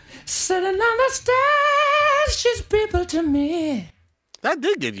 Sitting on the stairs, she's people to me. That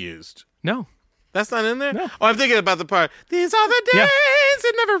did get used. No. That's not in there? No. Oh, I'm thinking about the part, these are the days, Yeah.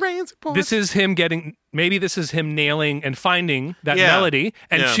 it never rains. It pours. This is him this is him nailing and finding that Yeah. melody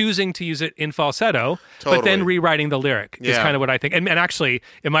and Yeah. choosing to use it in falsetto, but Totally. then rewriting the lyric is Yeah. kind of what I think. And actually,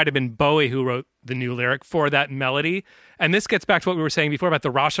 it might have been Bowie who wrote the new lyric for that melody. And this gets back to what we were saying before about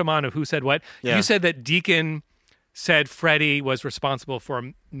the Rashomon of who said what. Yeah. You said that Deacon said Freddie was responsible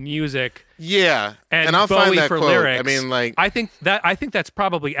for music Yeah. and I'll Bowie find that for quote. lyrics. I mean, like, I think that's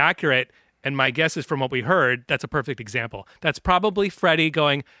probably accurate. And my guess is from what we heard, that's a perfect example. That's probably Freddie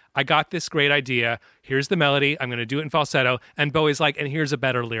going, I got this great idea. Here's the melody. I'm going to do it in falsetto. And Bowie's like, and here's a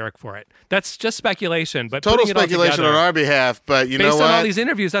better lyric for it. That's just speculation. But total putting it all speculation together, on our behalf, but you know based what? on all these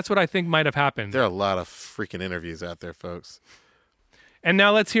interviews, that's what I think might have happened. There are a lot of freaking interviews out there, folks. And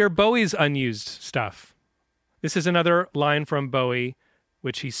now let's hear Bowie's unused stuff. This is another line from Bowie,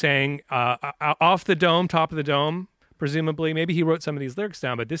 which he sang off the dome, top of the dome, presumably. Maybe he wrote some of these lyrics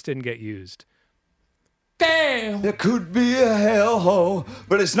down, but this didn't get used. Damn. There could be a hellhole,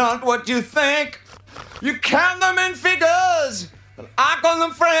 but it's not what you think. You count them in figures, but I call them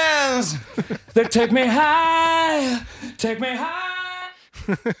friends. They take me high, take me high.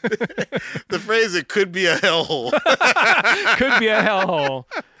 The phrase, it could be a hellhole. Could be a hellhole.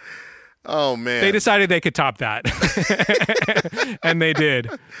 Oh, man. They decided they could top that. And they did.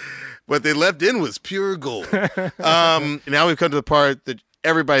 What they left in was pure gold. Now we've come to the part that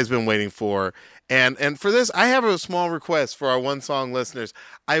everybody's been waiting for. And for this, I have a small request for our one-song listeners.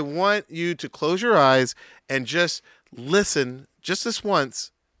 I want you to close your eyes and just listen, just this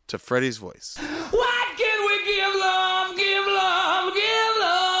once, to Freddie's voice. Why can't we give love, give love, give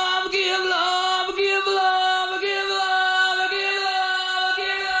love, give love, give love, give love, give love,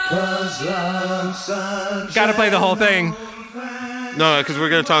 give love? 'Cause love, sunshine. Got to play the whole thing. No, because we're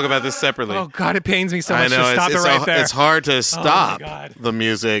going to talk about this separately. Oh, God, it pains me so I much know, to stop it it's right there. It's hard to stop God. the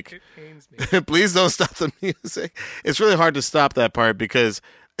music. It pains me. Please don't stop the music. It's really hard to stop that part because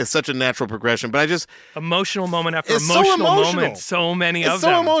it's such a natural progression. But I just... Emotional moment after It's so emotional emotional. moment. So many It's of so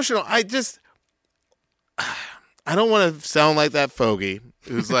them. emotional. I don't want to sound like that fogey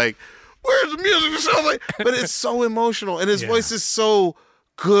who's like, where's the music? It sounds like, but it's so emotional, and his voice is so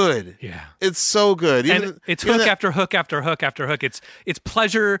good. Yeah, it's so good. And it's hook after hook after hook after hook. It's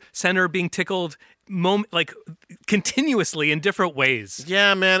pleasure center being tickled like continuously in different ways.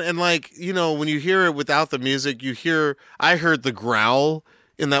 Yeah, man, and like, you know, when you hear it without the music, I heard the growl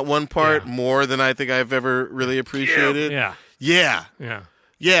in that one part more than I think I've ever really appreciated. Yeah.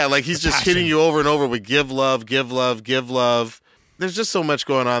 Like he's just hitting you over and over with give love, give love, give love. There's just so much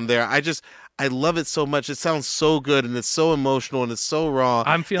going on there. I love it so much. It sounds so good, and it's so emotional, and it's so raw.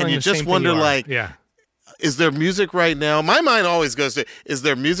 I'm feeling and you the just same wonder, thing you are. like, is there music right now? My mind always goes to, is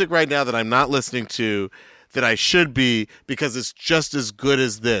there music right now that I'm not listening to that I should be, because it's just as good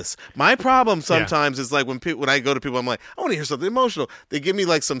as this? My problem sometimes is like when I go to people, I'm like, I want to hear something emotional. They give me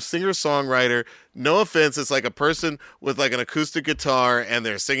like some singer-songwriter. No offense, it's like a person with like an acoustic guitar and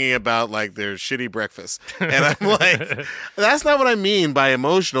they're singing about like their shitty breakfast. And I'm like, that's not what I mean by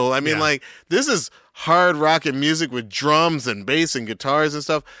emotional. I mean like, this is hard rockin' music with drums and bass and guitars and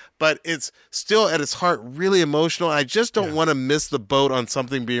stuff, but it's still at its heart really emotional. I just don't want to miss the boat on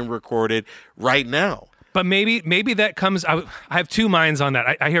something being recorded right now. But maybe that comes. I have two minds on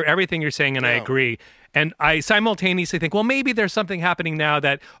that. I hear everything you're saying, and I agree. And I simultaneously think, well, maybe there's something happening now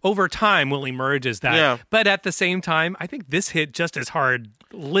that over time will emerge as that. Yeah. But at the same time, I think this hit just as hard.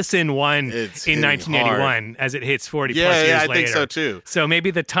 Listen one in 1981 as it hits 40 plus years later. Yeah, I think so too. So maybe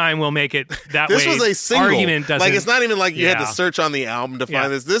the time will make it that this way. This was a single. Argument doesn't, like, it's not even like you had to search on the album to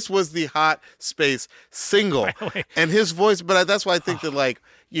find this. This was the hot space single. And his voice, but that's why I think that, like,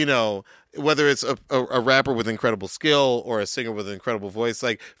 you know, whether it's a rapper with incredible skill or a singer with an incredible voice,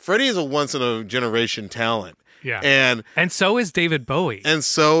 like, Freddie is a once-in-a-generation talent. Yeah, and so is David Bowie. And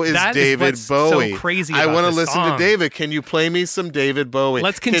so is David Bowie. So crazy. I want to listen to David. Can you play me some David Bowie?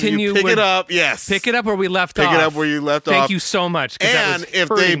 Let's continue. Can you pick it up? Yes. Pick it up where we left off. Pick it up where you left off. Thank you so much. And if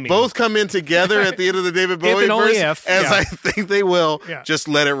they both come in together at the end of the David Bowie verse, as I think they will, just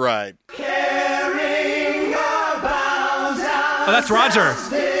let it ride. Caring about oh, that's Roger.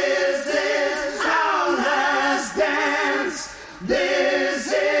 This is our last dance. This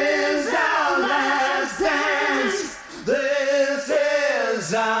is our last dance. This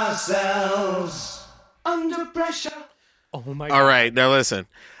is ourselves under pressure. Oh my God. All right, now listen.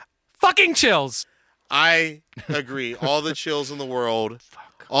 Fucking chills. I agree. All the chills in the world.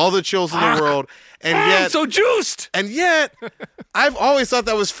 All the chills in the world. And yet, I'm so juiced. And yet, I've always thought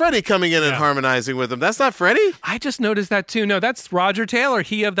that was Freddie coming in and harmonizing with him. That's not Freddie? I just noticed that too. No, that's Roger Taylor.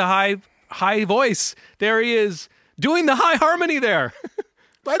 He of the high voice. There he is doing the high harmony there.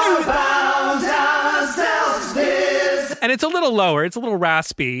 And it's a little lower. It's a little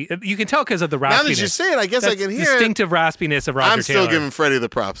raspy. You can tell because of the raspiness. Now that you say it, I guess I can hear distinctive raspiness of Roger Taylor. I'm still giving Freddie the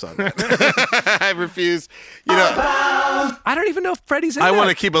props on that. I refuse. You know, I don't even know if Freddie's in I that. want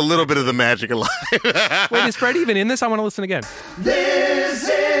to keep a little bit of the magic alive. Wait, is Freddie even in this? I want to listen again. This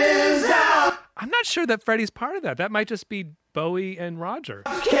is our I'm not sure that Freddie's part of that. That might just be Bowie and Roger.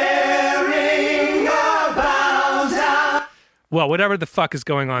 caring about our Well, whatever the fuck is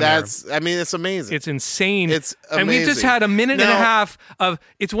going on there. I mean, it's amazing. It's insane. It's amazing. And we've just had a minute and a half of,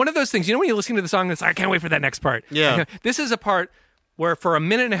 it's one of those things, you know when you're listening to the song, it's, I can't wait for that next part. Yeah. This is a part where for a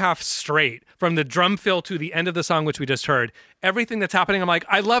minute and a half straight, from the drum fill to the end of the song, which we just heard, everything that's happening, I'm like,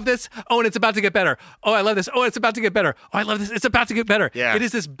 I love this. Oh, and it's about to get better. Oh, I love this. Oh, it's about to get better. Oh, I love this. It's about to get better. Yeah. It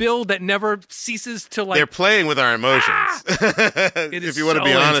is this build that never ceases to like. They're playing with our emotions. If you want to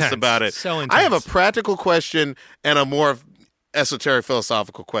be honest about it. So intense. I have a practical question and a more esoteric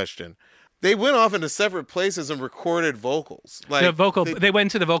philosophical question. They went off into separate places and recorded vocals. Like they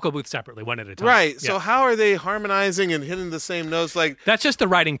went to the vocal booth separately, one at a time. Right. Yeah. So how are they harmonizing and hitting the same notes? Like that's just the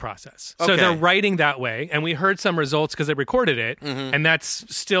writing process. So they're writing that way, and we heard some results because they recorded it, and that's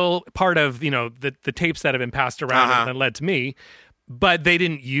still part of the tapes that have been passed around and led to me. But they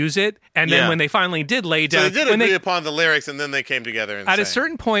didn't use it, and then when they finally did lay down, so they did agree upon the lyrics, and then they came together. And at a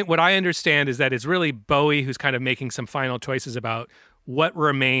certain point, what I understand is that it's really Bowie who's kind of making some final choices about what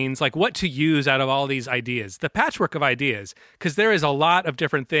remains, like what to use out of all these ideas, the patchwork of ideas, because there is a lot of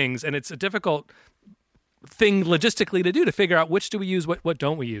different things, and it's a difficult thing logistically to do to figure out which do we use, what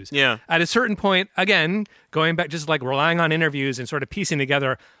don't we use. Yeah. At a certain point, again, going back, just like relying on interviews and sort of piecing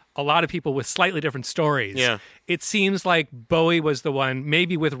together a lot of people with slightly different stories. Yeah. It seems like Bowie was the one,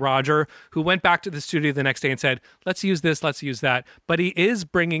 maybe with Roger, who went back to the studio the next day and said, let's use this, let's use that. But he is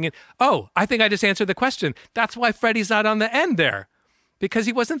bringing in, I think I just answered the question. That's why Freddie's not on the end there. Because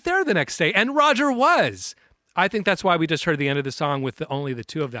he wasn't there the next day. And Roger was. I think that's why we just heard the end of the song with only the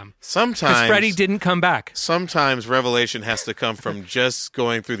two of them. Sometimes Because Freddie didn't come back. Sometimes revelation has to come from just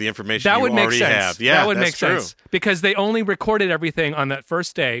going through the information That you would make already sense. have. Yeah, that would that's make true. sense. Because they only recorded everything on that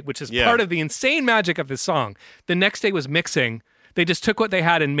first day, which is part of the insane magic of this song. The next day was mixing. They just took what they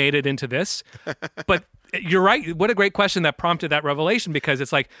had and made it into this. But you're right. What a great question that prompted that revelation, because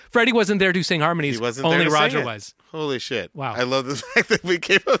it's like Freddie wasn't there to sing harmonies. He wasn't only there to Roger sing it. was. Holy shit. Wow. I love the fact that we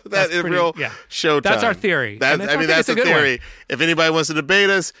came up with that That's in pretty- real yeah. showtime. That's our theory. That's And I think the it's a good theory. one. If anybody wants to debate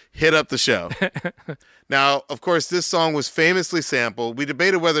us, hit up the show. Now, of course, this song was famously sampled. We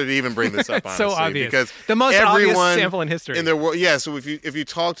debated whether to even bring this up, honestly. So obvious. Because The most obvious everyone sample in history. In their world, yeah, so if you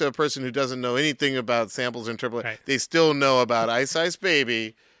talk to a person who doesn't know anything about samples or interpolation, Right. they still know about Ice Ice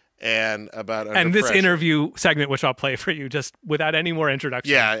Baby and about Under And this Pressure. interview segment, which I'll play for you just without any more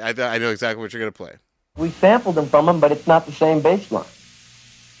introduction. Yeah, I know exactly what you're going to play. We sampled them from him, but it's not the same bass line.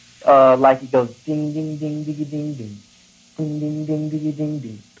 Like it goes ding ding ding diggy ding ding, ding ding ding diggy ding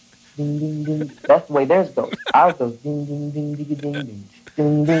ding, ding ding ding. That's the way theirs goes. Ours goes ding ding ding diggy ding ding,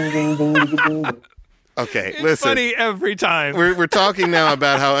 ding ding ding ding diggy ding ding. Okay, It's listen. funny every time. We're talking now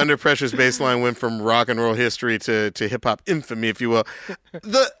about how Under Pressure's bass line went from rock and roll history to hip hop infamy, if you will.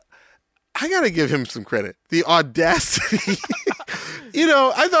 I got to give him some credit. The audacity.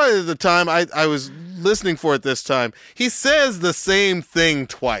 I thought at the time, I was listening for it this time, he says the same thing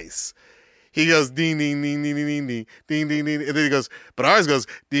twice. He goes ding ding ding ding ding ding ding ding ding, and then he goes, but ours goes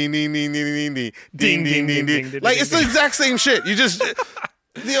ding ding ding ding ding ding ding ding ding ding. Like it's the exact same shit. You just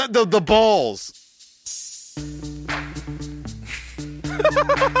the balls.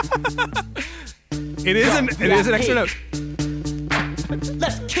 It is an extra note.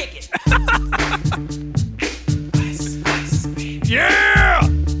 Let's kick it. Yeah.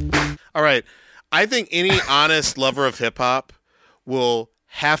 All right. I think any honest lover of hip hop will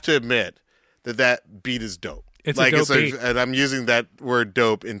have to admit that beat is dope. It's a dope beat. And I'm using that word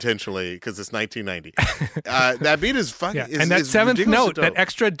dope intentionally because it's 1990. That beat is fucking. Yeah. And that seventh note, that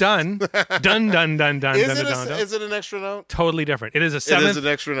extra dun, dun, dun, dun, dun, is dun, it dun, dun. is it an extra note? Totally different. It is a seventh. It is an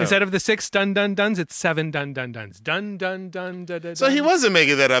extra note. Instead of the 6 dun, dun, duns, it's 7 dun, dun, duns. Dun, dun, dun, dun, dun. So he wasn't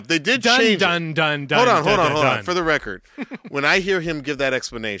making that up. They did dun, change dun, it. dun, dun, Hold dun, on. For the record, when I hear him give that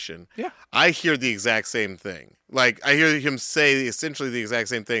explanation, Yeah. I hear the exact same thing. Like I hear him say essentially the exact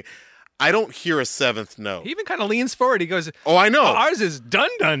same thing. I don't hear a seventh note. He even kind of leans forward. He goes, Oh, I know. ours is dun,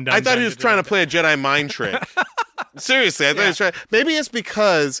 dun, dun. I thought dun, he was dun, trying dun, to play a Jedi mind trick. Seriously, I thought he was trying. Maybe it's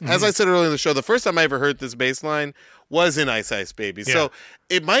because, as I said earlier in the show, the first time I ever heard this bass line was in Ice Ice Baby. Yeah. So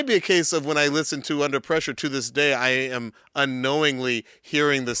it might be a case of when I listen to Under Pressure to this day, I am unknowingly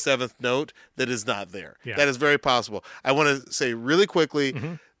hearing the seventh note that is not there. Yeah. That is very possible. I want to say really quickly,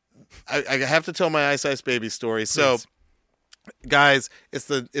 I have to tell my Ice Ice Baby story. So, guys, it's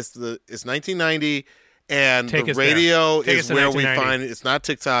 1990. And Take the us there. radio Take us is to where we 1990. find it. It's not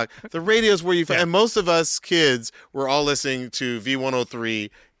TikTok. The radio is where you find and most of us kids were all listening to V103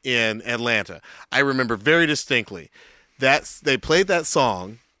 in Atlanta. I remember very distinctly that they played that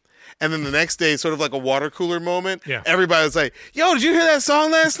song, and then the next day, sort of like a water cooler moment, everybody was like, yo, did you hear that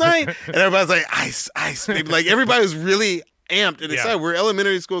song last night? And everybody's like, Ice, Ice, baby. Like everybody was really amped and excited. We're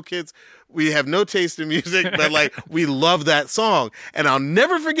elementary school kids. We have no taste in music, but like we love that song. And I'll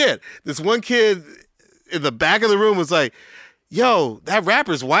never forget this one kid in the back of the room was like, yo, that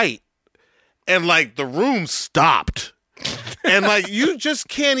rapper's white. And like the room stopped. And like you just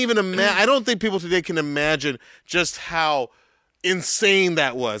can't even imagine. I don't think people today can imagine just how insane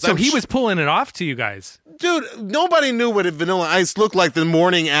that was. So he was pulling it off to you guys. Dude, nobody knew what Vanilla Ice looked like the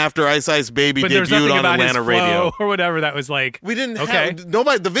morning after Ice Ice Baby But there's debuted nothing on about his Atlanta flow radio. or whatever that was like. We didn't Okay. have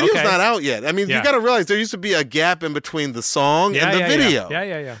nobody. The video's Okay. not out yet. I mean, you got to realize there used to be a gap in between the song and the video.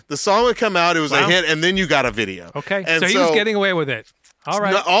 Yeah. The song would come out, it was Wow. a hit, and then you got a video. Okay. And So he was getting away with it. All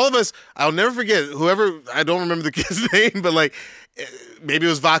right. all of us, I'll never forget, whoever, I don't remember the kid's name, but like, maybe it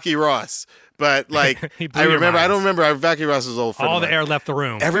was Vaki Ross. But like, He blew I your remember, I don't minds. remember, Vaki Ross is old friend All of the mine. air left the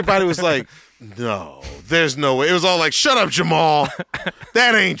room. Everybody was like, no, there's no way. It was all like, shut up, Jamal.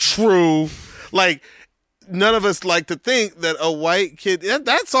 That ain't true. Like, none of us like to think that a white kid,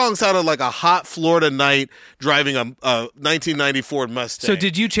 that song sounded like a hot Florida night driving a 1990 Ford Mustang. So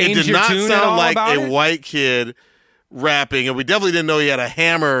did you change it did your not tune at sound all like about a it? white kid rapping, and we definitely didn't know he had a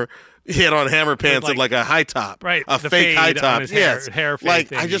hammer. He had on hammer pants and like a high top, Right, A the fake fade high on top. his Yes, hair fade like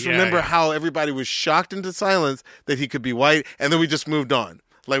thing. I just Yeah, remember yeah. how everybody was shocked into silence that he could be white, and then we just moved on.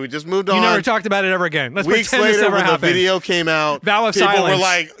 Like we just moved on. You never talked about it ever again. Let's Weeks pretend this later, never when happened. the video came out, Vow of people were silence.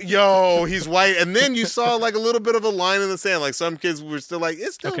 like, "Yo, he's white," and then you saw like a little bit of a line in the sand. Like some kids were still like,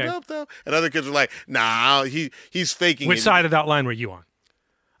 "It's still Okay. dope though," and other kids were like, "Nah, he's faking." Which it. side of that line were you on?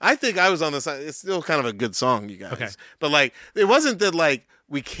 I think I was on the side. It's still kind of a good song, you guys. Okay. But like, it wasn't that like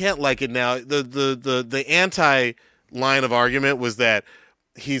we can't like it now. The anti line of argument was that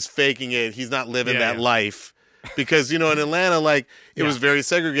he's faking it. He's not living that life because in Atlanta, like it was very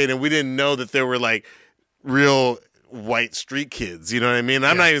segregated. And we didn't know that there were like real white street kids. You know what I mean?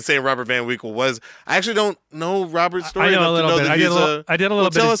 I'm not even saying Robert Van Winkle was. I actually don't know Robert's story. I know a little bit. I did a little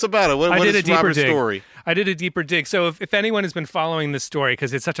bit. Tell us about it. What is Robert's story? I did a deeper dig. So if anyone has been following this story,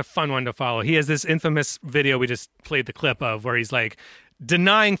 because it's such a fun one to follow, he has this infamous video we just played the clip of where he's like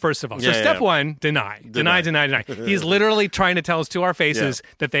denying, first of all. So step one, deny. He's literally trying to tell us to our faces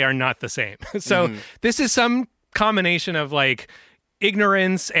that they are not the same. So this is some combination of like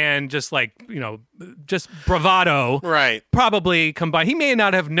ignorance and just like, just bravado. Right. Probably combined. He may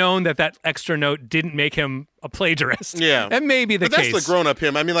not have known that extra note didn't make him a plagiarist. Yeah. That may be the case. That's the grown-up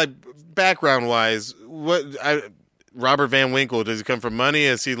him. I mean, like, background-wise, Robert Van Winkle, does he come from money?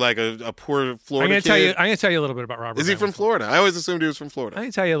 Is he like a poor Florida kid? I'm going to tell you a little bit about Robert Is Van he from Winkle. Florida? I always assumed he was from Florida. I'm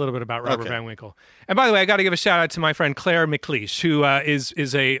going to tell you a little bit about Robert Van Winkle. And by the way, I got to give a shout out to my friend Claire McLeish, who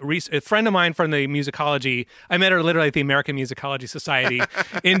is a friend of mine from the musicology. I met her literally at the American Musicology Society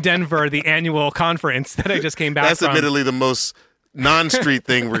in Denver, the annual conference that I just came back from. That's admittedly the most non-street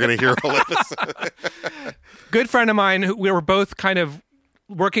thing we're going to hear all episode. Good friend of mine. We were both kind of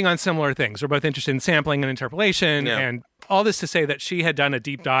working on similar things. We're both interested in sampling and interpolation, and all this to say that she had done a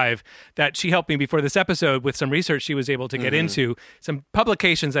deep dive that she helped me before this episode with some research she was able to get into, some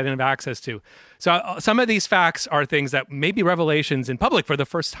publications I didn't have access to. So some of these facts are things that may be revelations in public for the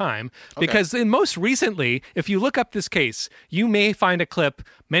first time, because most recently, if you look up this case, you may find a clip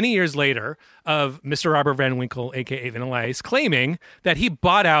many years later of Mr. Robert Van Winkle, a.k.a. Vanilla Ice, claiming that he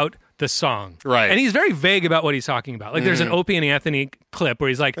bought out the song. Right. And he's very vague about what he's talking about. Like there's an Opie and Anthony clip where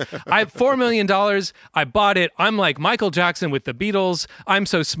he's like, I have $4 million. I bought it. I'm like Michael Jackson with the Beatles. I'm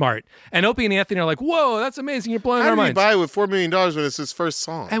so smart. And Opie and Anthony are like, whoa, that's amazing. You're blowing our minds. How did he buy it with $4 million when it's his first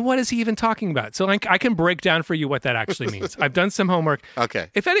song? And what is he even talking about? So I can break down for you what that actually means. I've done some homework. Okay.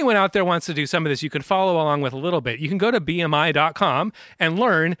 If anyone out there wants to do some of this, you can follow along with a little bit. You can go to BMI.com and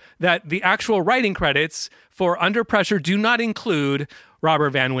learn that the actual writing credits for Under Pressure do not include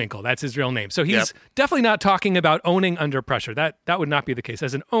Robert Van Winkle. That's his real name. So he's definitely not talking about owning Under Pressure. That would not be the case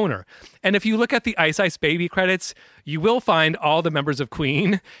as an owner. And if you look at the Ice Ice Baby credits, you will find all the members of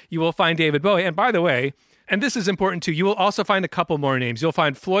Queen. You will find David Bowie. And by the way, and this is important too, you will also find a couple more names. You'll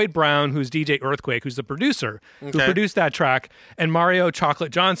find Floyd Brown, who's DJ Earthquake, who's the producer, who produced that track, and Mario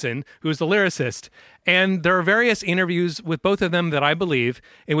Chocolate Johnson, who's the lyricist. And there are various interviews with both of them that I believe,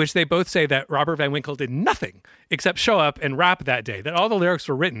 in which they both say that Robert Van Winkle did nothing except show up and rap that day, that all the lyrics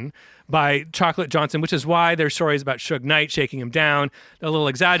were written by Chocolate Johnson, which is why there's stories about Suge Knight shaking him down, a little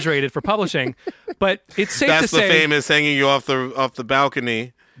exaggerated for publishing. But it's safe to say... That's the famous hanging you off the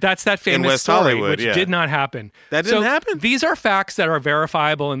balcony. That's that famous West story, Hollywood, which did not happen. That didn't happen? These are facts that are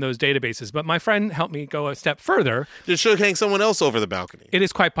verifiable in those databases. But my friend helped me go a step further. Did Suge hang someone else over the balcony? It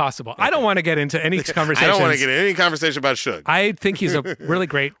is quite possible. Okay. I don't want to get into any conversation. I don't want to get into any conversation about Suge. I think he's a really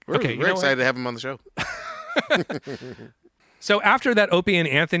great... We're excited to have him on the show. So after that Opie and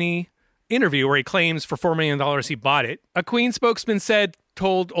Anthony interview where he claims for $4 million he bought it, a Queen spokesman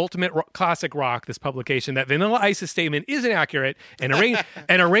told Ultimate Classic Rock, this publication, that Vanilla Ice's statement is inaccurate. An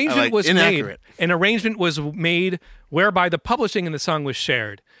arrangement was made whereby the publishing in the song was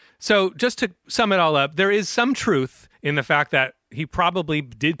shared. So just to sum it all up, there is some truth in the fact that he probably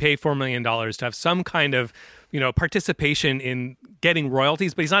did pay $4 million to have some kind of, participation in getting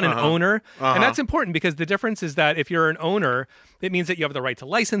royalties, but he's not an owner. And that's important because the difference is that if you're an owner, it means that you have the right to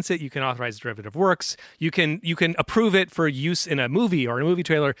license it. You can authorize derivative works. You can approve it for use in a movie or a movie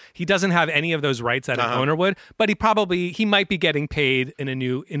trailer. He doesn't have any of those rights that an owner would, but he might be getting paid in a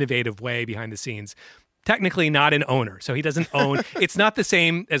new, innovative way behind the scenes. Technically not an owner, so he doesn't own. It's not the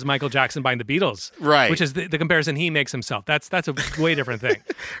same as Michael Jackson buying the Beatles, right? Which is the comparison he makes himself. That's a way different thing.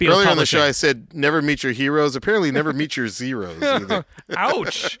 Earlier on the show, I said never meet your heroes. Apparently, never meet your zeros either.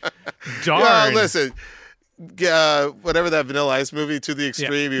 Ouch! Darn. Well, listen. Whatever that Vanilla Ice movie, To the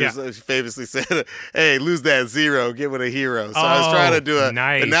Extreme, he famously said, "Hey, lose that zero, get with a hero." So I was trying to do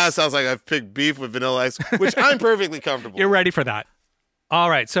nice. But now it sounds like I've picked beef with Vanilla Ice, which I'm perfectly comfortable. You're ready for that. All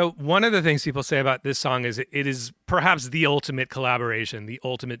right. So one of the things people say about this song is it is perhaps the ultimate collaboration, the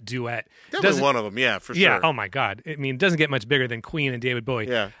ultimate duet. Definitely one of them, yeah, for sure. Yeah. Oh my God. I mean, it doesn't get much bigger than Queen and David Bowie.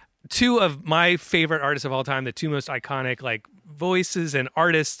 Yeah. Two of my favorite artists of all time, the two most iconic voices and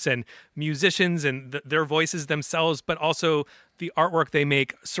artists and musicians and their voices themselves, but also the artwork they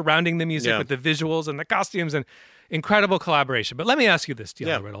make surrounding the music with the visuals and the costumes and incredible collaboration. But let me ask you this,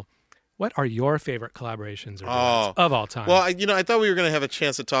 Diallo Riddle. What are your favorite collaborations or duets of all time? Well, I thought we were going to have a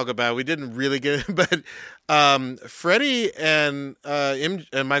chance to talk about it. We didn't really get it, but Freddie and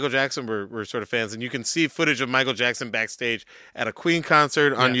Michael Jackson were sort of fans, and you can see footage of Michael Jackson backstage at a Queen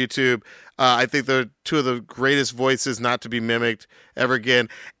concert on YouTube. I think they're two of the greatest voices not to be mimicked ever again.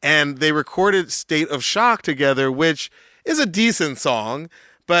 And they recorded State of Shock together, which is a decent song,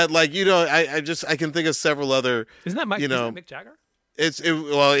 but like, I can think of several other. Isn't that Mick Jagger? It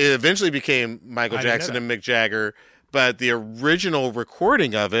eventually became Michael Jackson and Mick Jagger, but the original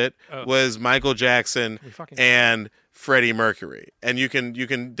recording of it was Michael Jackson and Freddie Mercury, and you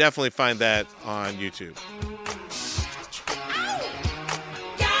can definitely find that on YouTube.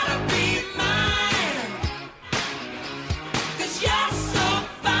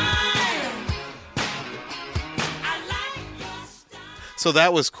 So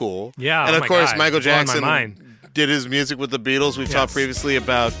that was cool. Yeah, and of course, Michael Jackson mind. Did his music with the Beatles. We've talked previously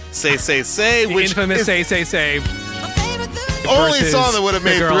about Say, Say, Say, the which infamous Say, Say, Say. Only song that would have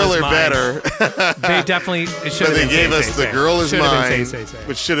made Thriller better. They definitely should have been. But they gave us The Girl Is Mine,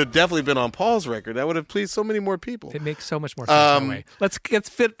 which should have definitely been on Paul's record. That would have pleased so many more people. It makes so much more sense that way. Let's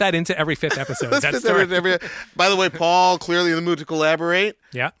fit that into every fifth episode. By the way, Paul, clearly in the mood to collaborate.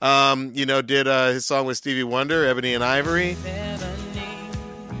 Yeah. Did his song with Stevie Wonder, Ebony and Ivory.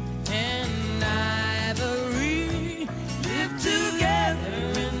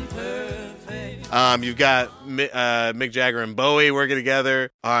 You've got Mick Jagger and Bowie working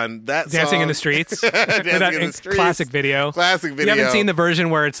together on that song. Dancing in the Streets. Dancing in the Streets. Classic video. You haven't seen the version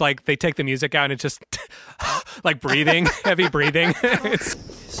where it's like they take the music out and it's just like breathing, heavy breathing.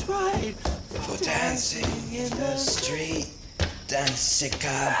 It's right for dancing in the street, dancing.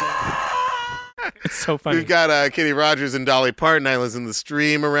 It's so funny. We've got Kenny Rogers and Dolly Parton, Islands in the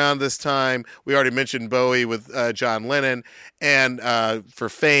Stream around this time. We already mentioned Bowie with John Lennon and for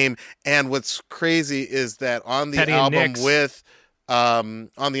Fame. And what's crazy is that on the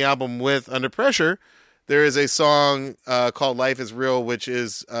album with Under Pressure, there is a song called Life Is Real, which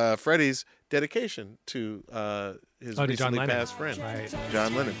is Freddie's dedication to his recently passed friend,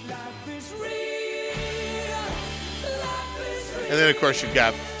 John Lennon. And then, of course, you've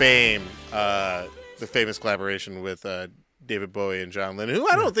got Fame. The famous collaboration with David Bowie and John Lennon, who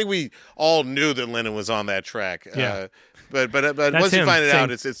I don't think we all knew that Lennon was on that track. Yeah. But once you find it out,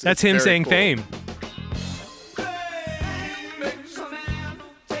 it's that's him saying cool. Fame.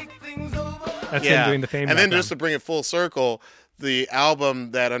 That's him doing the Fame. And then just to bring it full circle, the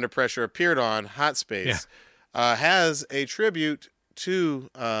album that Under Pressure appeared on, Hot Space, has a tribute to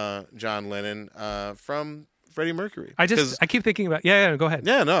John Lennon from Freddie Mercury. I keep thinking about go ahead.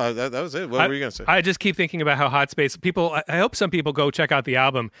 Yeah, no, that was it. What were you going to say? I just keep thinking about how Hot Space I hope some people go check out the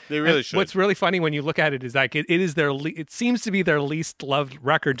album. They really should. What's really funny when you look at it is like it seems to be their least loved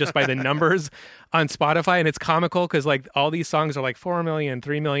record just by the numbers on Spotify, and it's comical because like all these songs are like 4 million,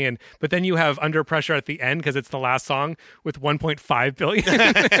 3 million, but then you have Under Pressure at the end because it's the last song with 1.5 billion.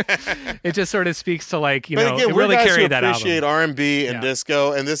 It just sort of speaks to like but again, it really carried that album. Appreciate R&B and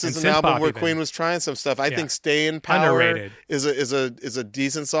disco, and this is an album where even. Queen was trying some stuff. I think Stay in Power Underrated. is a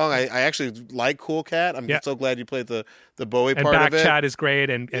decent song. I actually like Cool Cat. I'm so glad you played the Bowie part Back of it. Chat is great,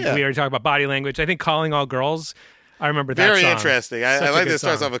 and we already talked about Body Language. I think Calling All Girls. I remember that Very song. interesting. I like that it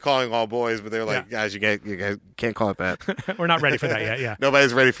starts off with Calling All Boys, but they're like, guys, you guys can't call it that. We're not ready for that yet. Yeah.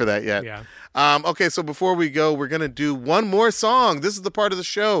 Nobody's ready for that yet. Yeah. Okay, so before we go, we're going to do one more song. This is the part of the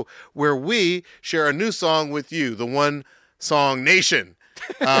show where we share a new song with you, the One Song Nation.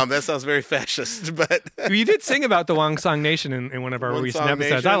 That sounds very fascist, but you did sing about the One Song Nation in one of our recent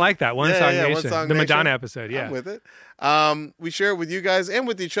episodes. Nation. I like that One Song Nation, One Song the Nation. Madonna episode. Yeah, I'm with it. We share it with you guys and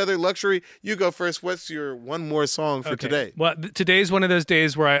with each other. Luxury, you go first. What's your one more song for today? Well, today's one of those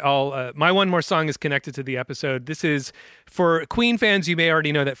days where my one more song is connected to the episode. This is for Queen fans. You may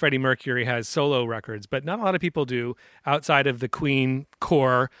already know that Freddie Mercury has solo records, but not a lot of people do outside of the Queen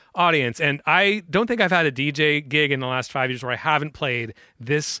core audience. And I don't think I've had a DJ gig in the last 5 years where I haven't played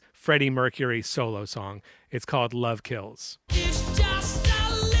this Freddie Mercury solo song. It's called Love Kills. It's just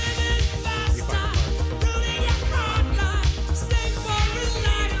a living bastard, ruling your heart life. Stay for a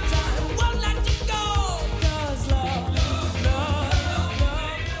lifetime, won't let you go. 'Cause love.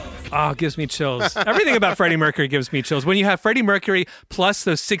 Oh, it gives me chills. Everything about Freddie Mercury gives me chills. When you have Freddie Mercury plus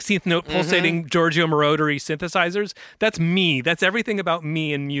those 16th note pulsating Giorgio Moroder synthesizers, that's me. That's everything about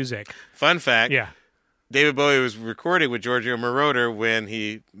me in music. Fun fact. Yeah. David Bowie was recording with Giorgio Moroder when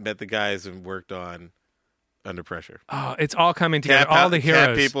he met the guys and worked on Under Pressure. Oh, it's all coming together. All the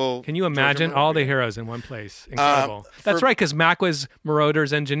heroes. People, can you imagine all the heroes in one place? Incredible. That's right, because Mac was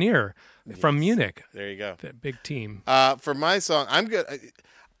Moroder's engineer from Munich. There you go. That big team. For my song, I'm good.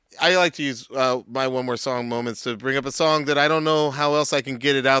 I like to use my One More Song moments to bring up a song that I don't know how else I can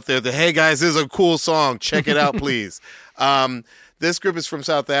get it out there. That, hey, guys, this is a cool song. Check it out, please. This group is from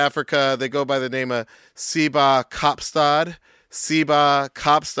South Africa. They go by the name of Siba Kaapstad. Siba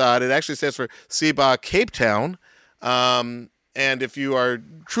Kaapstad. It actually stands for Siba Cape Town. And if you are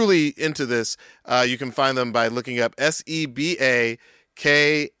truly into this, you can find them by looking up SEBA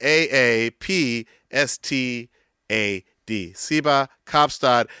KAAPSTAD. Siba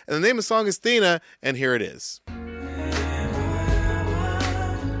Kaapstad. And the name of the song is Thina, and here it is.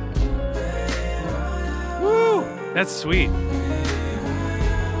 Woo! That's sweet.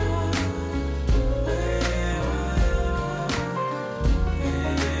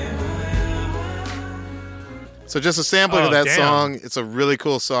 So just a sampling of that damn. song. It's a really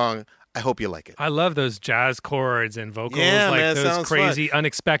cool song. I hope you like it. I love those jazz chords and vocals, Yeah, like man, it those sounds crazy,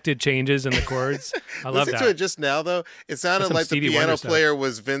 unexpected changes in the chords. I love Listen that. to it just now, though. It sounded some like the Stevie piano Wonder stuff. player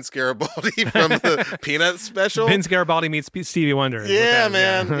was Vince Garibaldi from the Peanuts special. Vince Garibaldi meets Stevie Wonder. Yeah,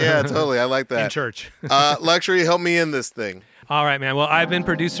 man. Yeah, totally. I like In that. church. Luxury, help me in this thing. All right, man. Well, I've been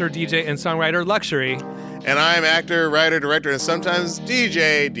producer, DJ, and songwriter Luxury. And I'm actor, writer, director, and sometimes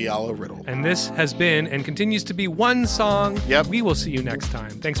DJ Diallo Riddle. And this has been and continues to be One Song. Yep. We will see you next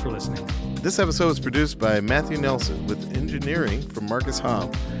time. Thanks for listening. This episode was produced by Matthew Nelson with engineering from Marcus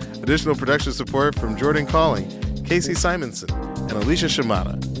Hobb. Additional production support from Jordan Calling, Casey Simonson, and Alicia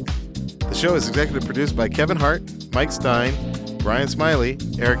Shimada. The show is executive produced by Kevin Hart, Mike Stein, Brian Smiley,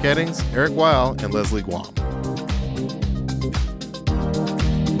 Eric Eddings, Eric Weil, and Leslie Guam.